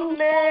Jesus'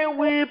 name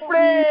we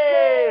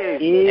pray.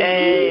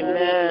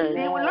 Amen.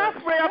 The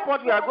last prayer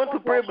point we are going to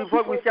pray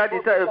before we start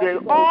this again.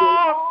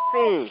 All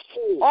things,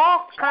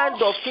 all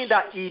kinds of things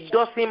that it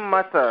doesn't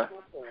matter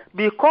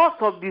because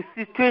of the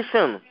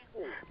situation,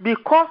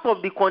 because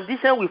of the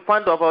condition we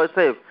find of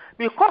ourselves,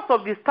 because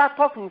of the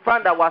status we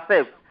find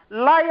ourselves.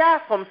 Lying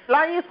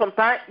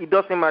sometimes it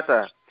doesn't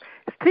matter.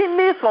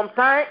 Stealing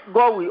sometimes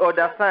God will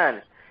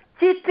understand.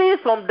 Cheating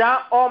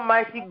sometimes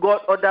Almighty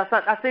God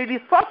understand. As a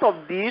result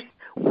of this,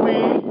 we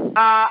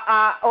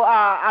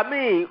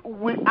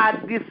are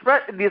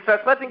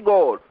disrespecting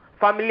God.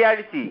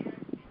 Familiarity,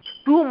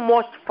 too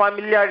much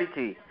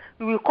familiarity.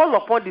 We will call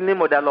upon the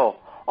name of the Lord.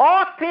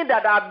 All things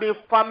that I've been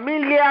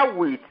familiar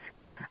with,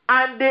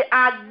 and they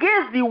are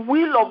against the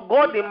will of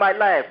God in my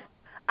life,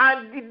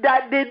 and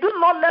that they do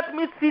not let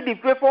me see the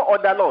favor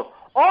of the Lord.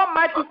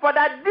 Almighty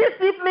Father, this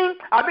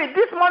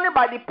morning,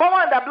 by the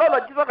power and the blood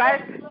of Jesus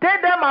Christ,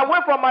 take them away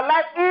from my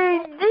life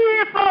in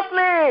Jesus'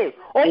 name.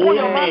 Open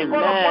your mouth,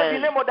 call upon the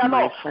name of the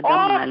Lord.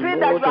 All things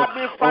that you have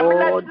been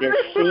familiar with,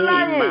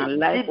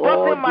 it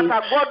doesn't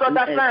matter. God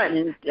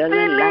understands.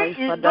 Stealing,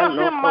 it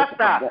doesn't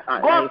matter.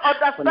 God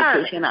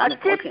understands.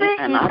 Cheating,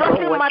 it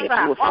doesn't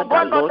matter. God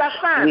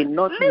understands. Will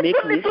not make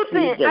me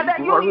see the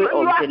glory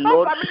of the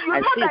Lord.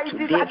 I say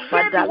today,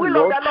 Father,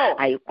 Lord,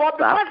 I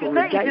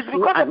apologize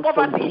you and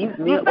forgive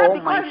me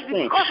all my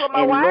sins.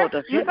 And Lord,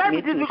 help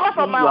me to see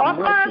your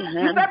mighty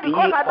hand be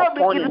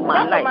upon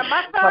my life.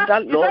 Father,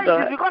 Lord,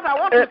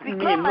 help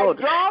me, Lord,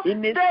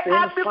 in this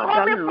sense,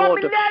 Father,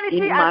 Lord,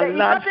 in my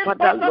life,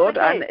 Father, Lord,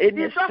 and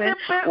any sin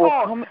will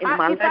come in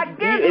my life,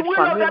 be a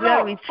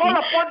familiarity,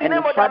 and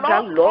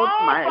Father, Lord,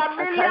 I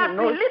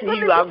cannot see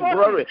your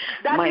glory.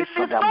 My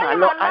Father, my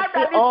Lord, I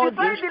say all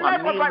this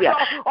familiar,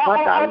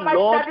 Father,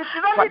 Lord,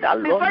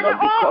 not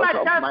because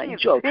of my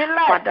job,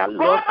 Father,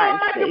 Lord, I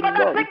say,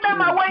 Lord,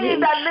 today,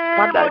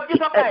 Father,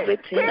 take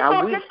everything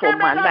away from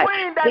my life.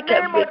 Take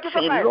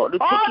everything, Lord,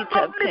 take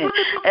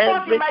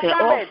everything,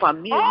 all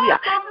familiar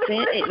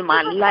thing in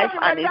my life,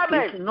 and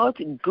it is not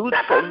good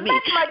for me.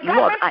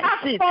 Lord, I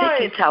say,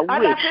 take it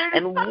away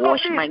and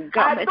wash my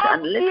garment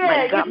and let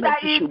my garment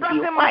should be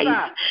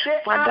white.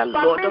 Father,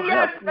 Lord,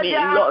 help me,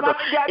 Lord,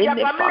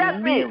 any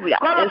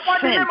familiar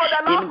sin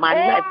in my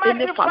life,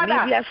 any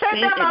familiar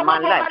sin in my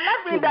life,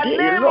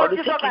 today, Lord,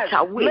 take it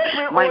away.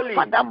 My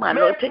Father, my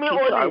Lord, take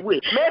it away.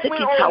 Take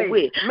it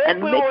away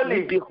and make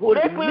me be holy.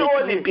 Make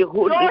me be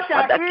holy.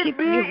 Father, keep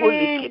me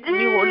holy. Keep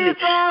me holy.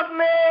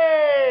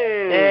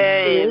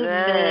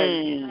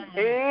 Amen.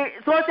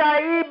 So shall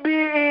it be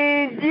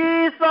in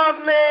Jesus'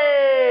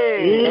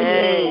 name.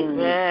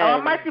 Amen.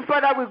 Almighty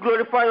Father, we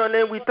glorify your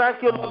name. We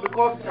thank you, Lord,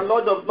 because the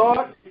Lord of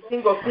Lords, the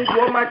King of Kings,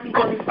 the Almighty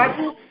God is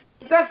fighting.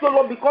 We thank you,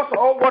 Lord, because of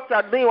all what you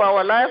are doing in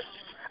our lives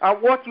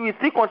and what you will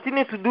still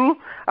continue to do,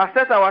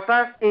 accept our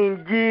thanks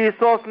in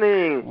Jesus'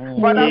 name.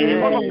 Father, we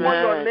call upon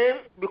your name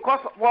because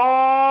of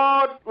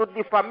all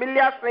the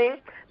familiar thing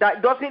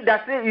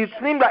it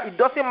seems that it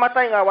doesn't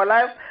matter in our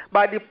life.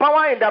 By the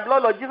power in the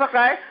blood of Jesus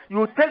Christ,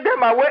 you take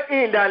them away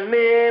in the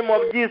name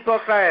of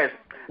Jesus Christ.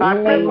 I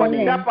pray for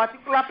that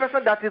particular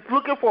person that is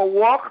looking for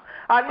work,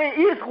 and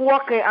he is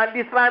working, and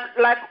it's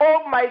like,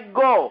 oh my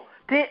God,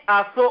 things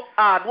are so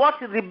hard.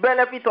 What is the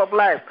benefit of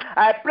life?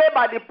 I pray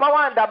by the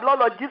power and the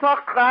blood of Jesus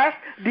Christ,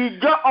 the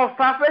joy of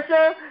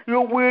salvation,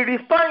 you will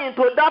restore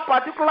into that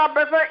particular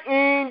person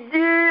in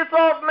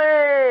Jesus'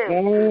 name.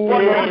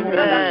 For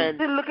those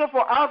still looking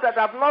for house that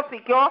have not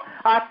secured,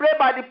 I pray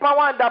by the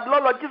power and the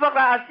blood of Jesus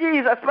Christ, as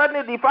she is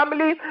expecting the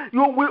family,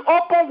 you will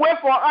open way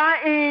for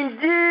her in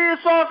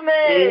Jesus'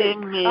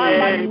 name. And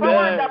by the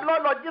power and the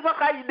blood of Jesus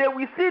Christ, they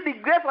will see the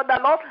grace of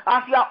the Lord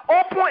as you are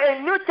open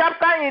a new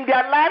chapter in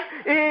their life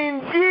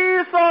in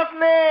Jesus'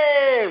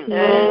 name.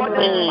 For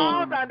the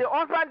spouse and the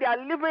husband, they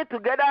are living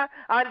together,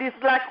 and it's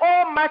like,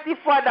 Almighty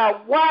Father,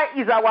 why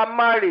is our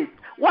marriage?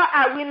 Why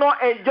are we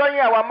not enjoying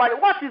our marriage?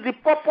 What is the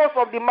purpose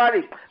of the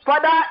marriage?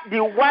 Father,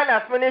 the wine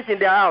has finished in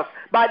their house.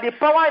 By the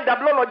power and the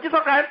blood of Jesus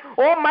Christ,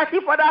 Almighty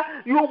Father,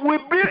 you will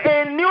bring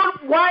a new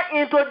wine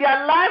into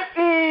their life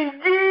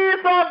in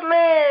Jesus'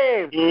 name.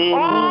 name.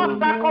 All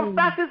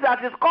circumstances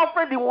that is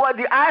covering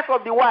the eyes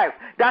of the wife,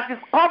 that is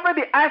covering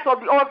the eyes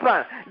of the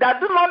husband, that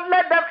do not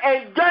let them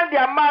enjoy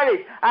their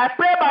marriage, I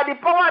pray by the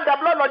power and the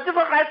blood of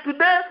Jesus Christ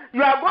today,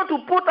 you are going to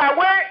put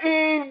away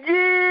in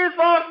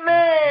Jesus'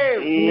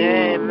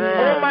 name.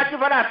 Amen. Almighty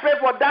Father, I pray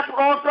for that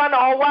husband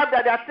or wife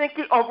that they are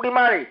thinking of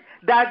remarriage.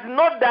 That's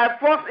not that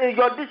force in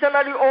your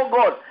dictionary, oh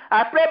God.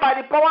 I pray by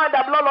the power and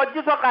the blood of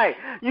Jesus Christ,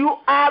 you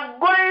are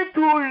going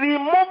to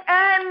remove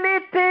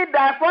anything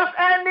that force,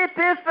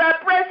 anything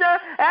separation,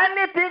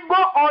 anything go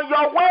on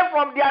your way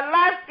from their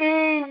life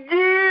in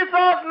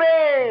Jesus'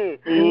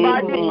 name.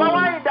 By the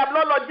power and the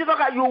blood of Jesus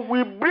Christ, you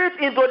will breathe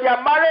into their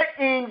marriage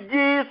in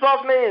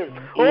Jesus' name.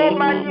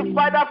 Almighty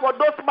Father, for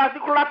those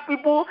particular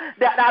people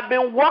that have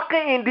been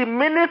working in the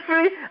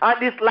ministry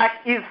and it's like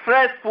it's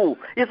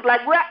stressful. It's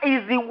like what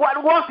is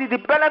the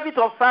benefit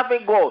of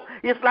serving God?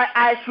 It's like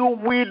I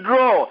should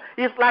withdraw.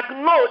 It's like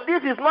no,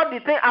 this is not the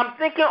thing I'm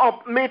thinking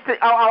of meeting.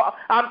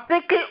 I'm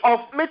thinking of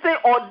meeting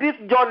on this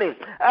journey.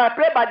 I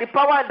pray by the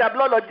power and the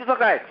blood of Jesus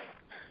Christ.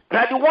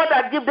 That the one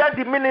that give them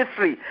the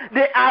ministry,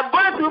 they are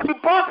going to be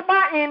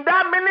prosper in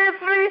that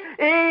ministry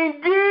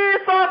in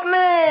Jesus'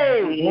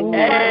 name.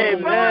 Amen.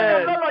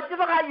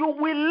 You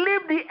will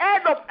lift the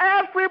head of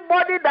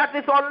everybody that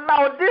is on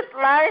this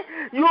line.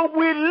 You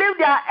will lift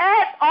their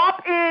head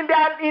up in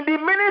the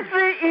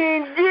ministry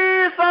in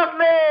Jesus'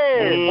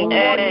 name.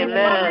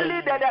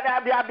 Amen.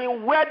 They have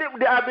been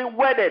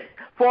wedded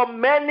for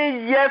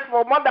many years,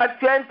 for more than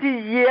 20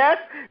 years.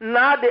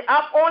 Now they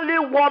have only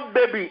one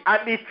baby,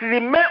 and it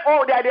remains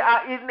all that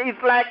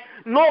it's like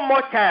no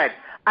more child.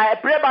 I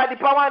pray by the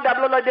power and the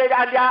blood of Jesus,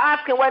 and they are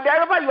asking,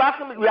 whenever you ask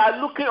them, we are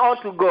looking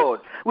unto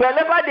God.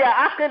 Whenever they are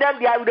asking them,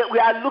 we are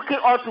looking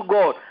unto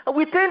God. And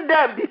within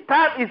them, the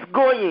time is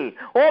going.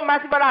 Oh,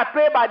 Master Father, I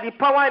pray by the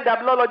power and the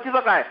blood of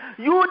Jesus Christ.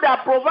 You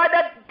that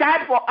provided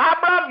child for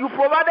Abraham, you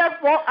provided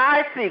for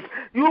Isaac.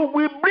 You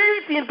will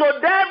breathe into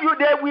them,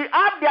 they will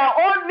have their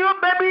own new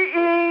baby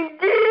in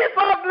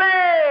Jesus'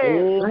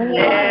 name.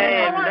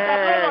 Amen.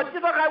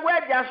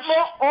 Where there's no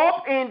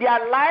hope in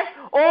their life,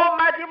 oh,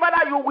 Master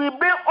Father, you will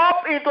bring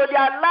hope into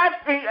their life,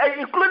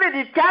 including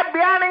the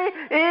childbearing,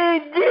 in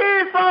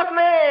Jesus'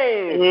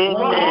 name.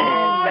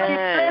 All the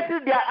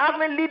places they are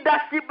having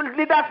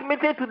leaders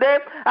meeting today,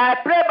 I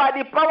pray by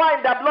the power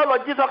and the blood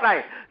of Jesus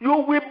Christ, you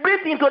will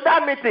breathe into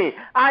that meeting,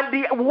 and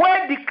the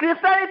way the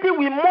Christianity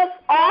will move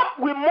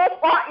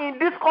on in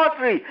this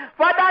country,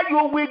 Father,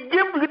 you will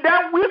give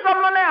them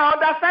wisdom, knowledge, and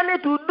understanding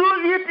to do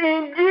it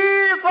in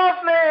Jesus'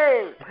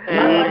 name.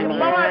 And by the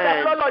power and the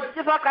blood of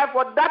Jesus Christ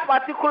for that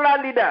particular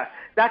leader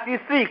that is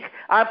sick,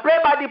 I pray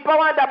by the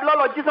power and the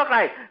blood of Jesus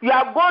Christ, you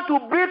are going to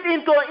breathe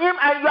into him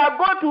and you are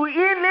going to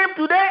heal him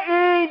today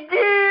in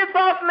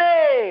Jesus'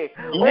 name.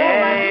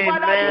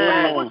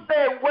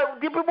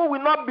 The people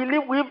will not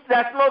believe if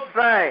there's no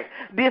sign.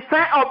 The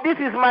sign of this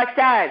is my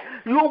child.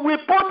 You will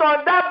put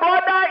on that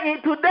brother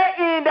today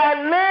in the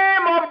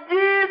name of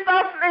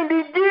Jesus, in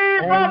the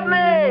Jesus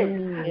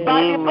name.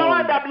 By the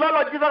power and the blood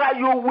of Jesus Christ,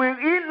 you will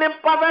heal him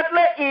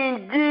perfectly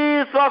in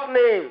Jesus'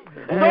 name.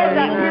 So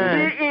that it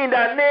be in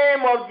the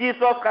name of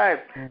Jesus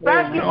Christ.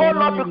 Thank you, oh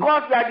Lord,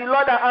 because you are the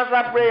Lord that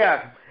answers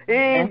prayers.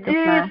 In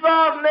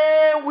Jesus'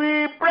 name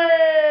we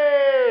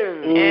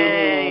pray.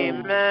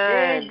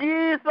 Amen. In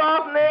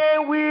Jesus'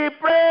 name we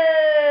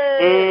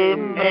pray.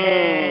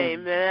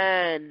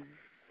 Amen.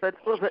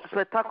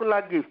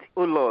 Spectacular gift,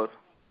 oh Lord.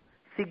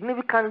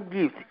 Significant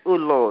gift, oh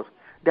Lord.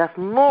 There's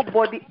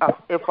nobody has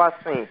ever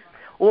seen.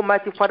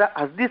 Almighty Father,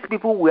 as these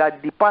people we are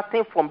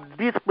departing from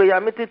this prayer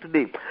meeting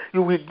today,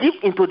 you will give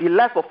into the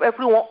life of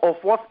every one of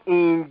us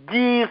in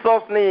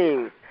Jesus'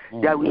 name.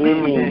 There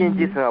will be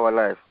changes in our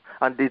life,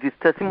 and this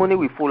testimony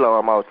will fill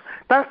our mouth.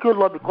 Thank you,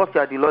 Lord, because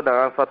you are the Lord that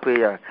answers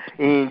prayer.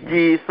 In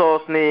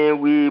Jesus' name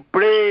we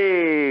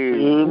pray.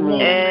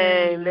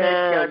 Amen.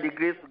 Let's share the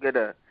grace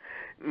together.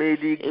 May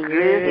the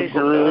grace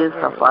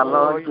of our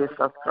Lord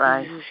Jesus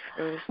Christ,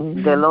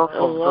 the love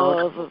of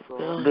God,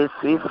 the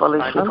sweet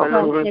fellowship of the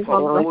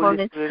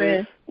Holy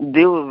Spirit,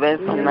 be with us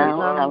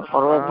now and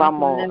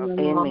forevermore.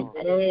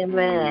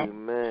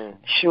 Amen.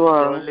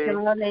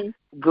 Surely,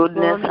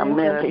 goodness and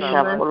mercy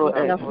shall follow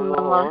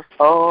us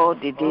all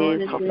the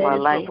days of our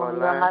life,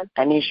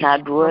 and we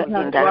shall dwell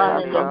in the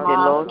house of the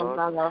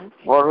Lord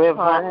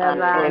forever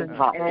and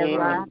ever.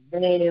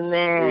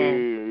 Amen.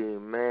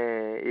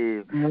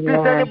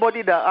 Please,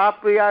 anybody that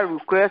have prayer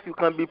requests, you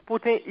can be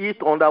putting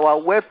it on our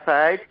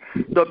website,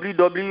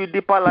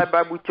 www.Deeper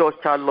Bible Church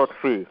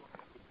Charlottesville.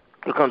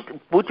 You can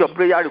put your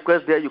prayer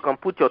request there. You can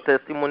put your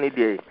testimony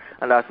there.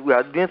 And as we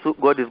are doing so,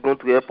 God is going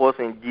to help us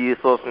in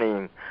Jesus'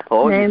 name.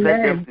 Or you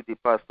send them to the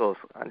pastors.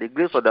 And the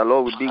grace of the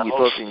Lord will be with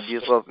us in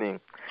Jesus' name.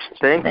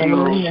 Thank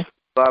you.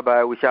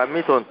 Bye-bye. We shall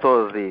meet on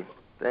Thursday.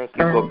 Thank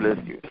you. God bless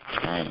you.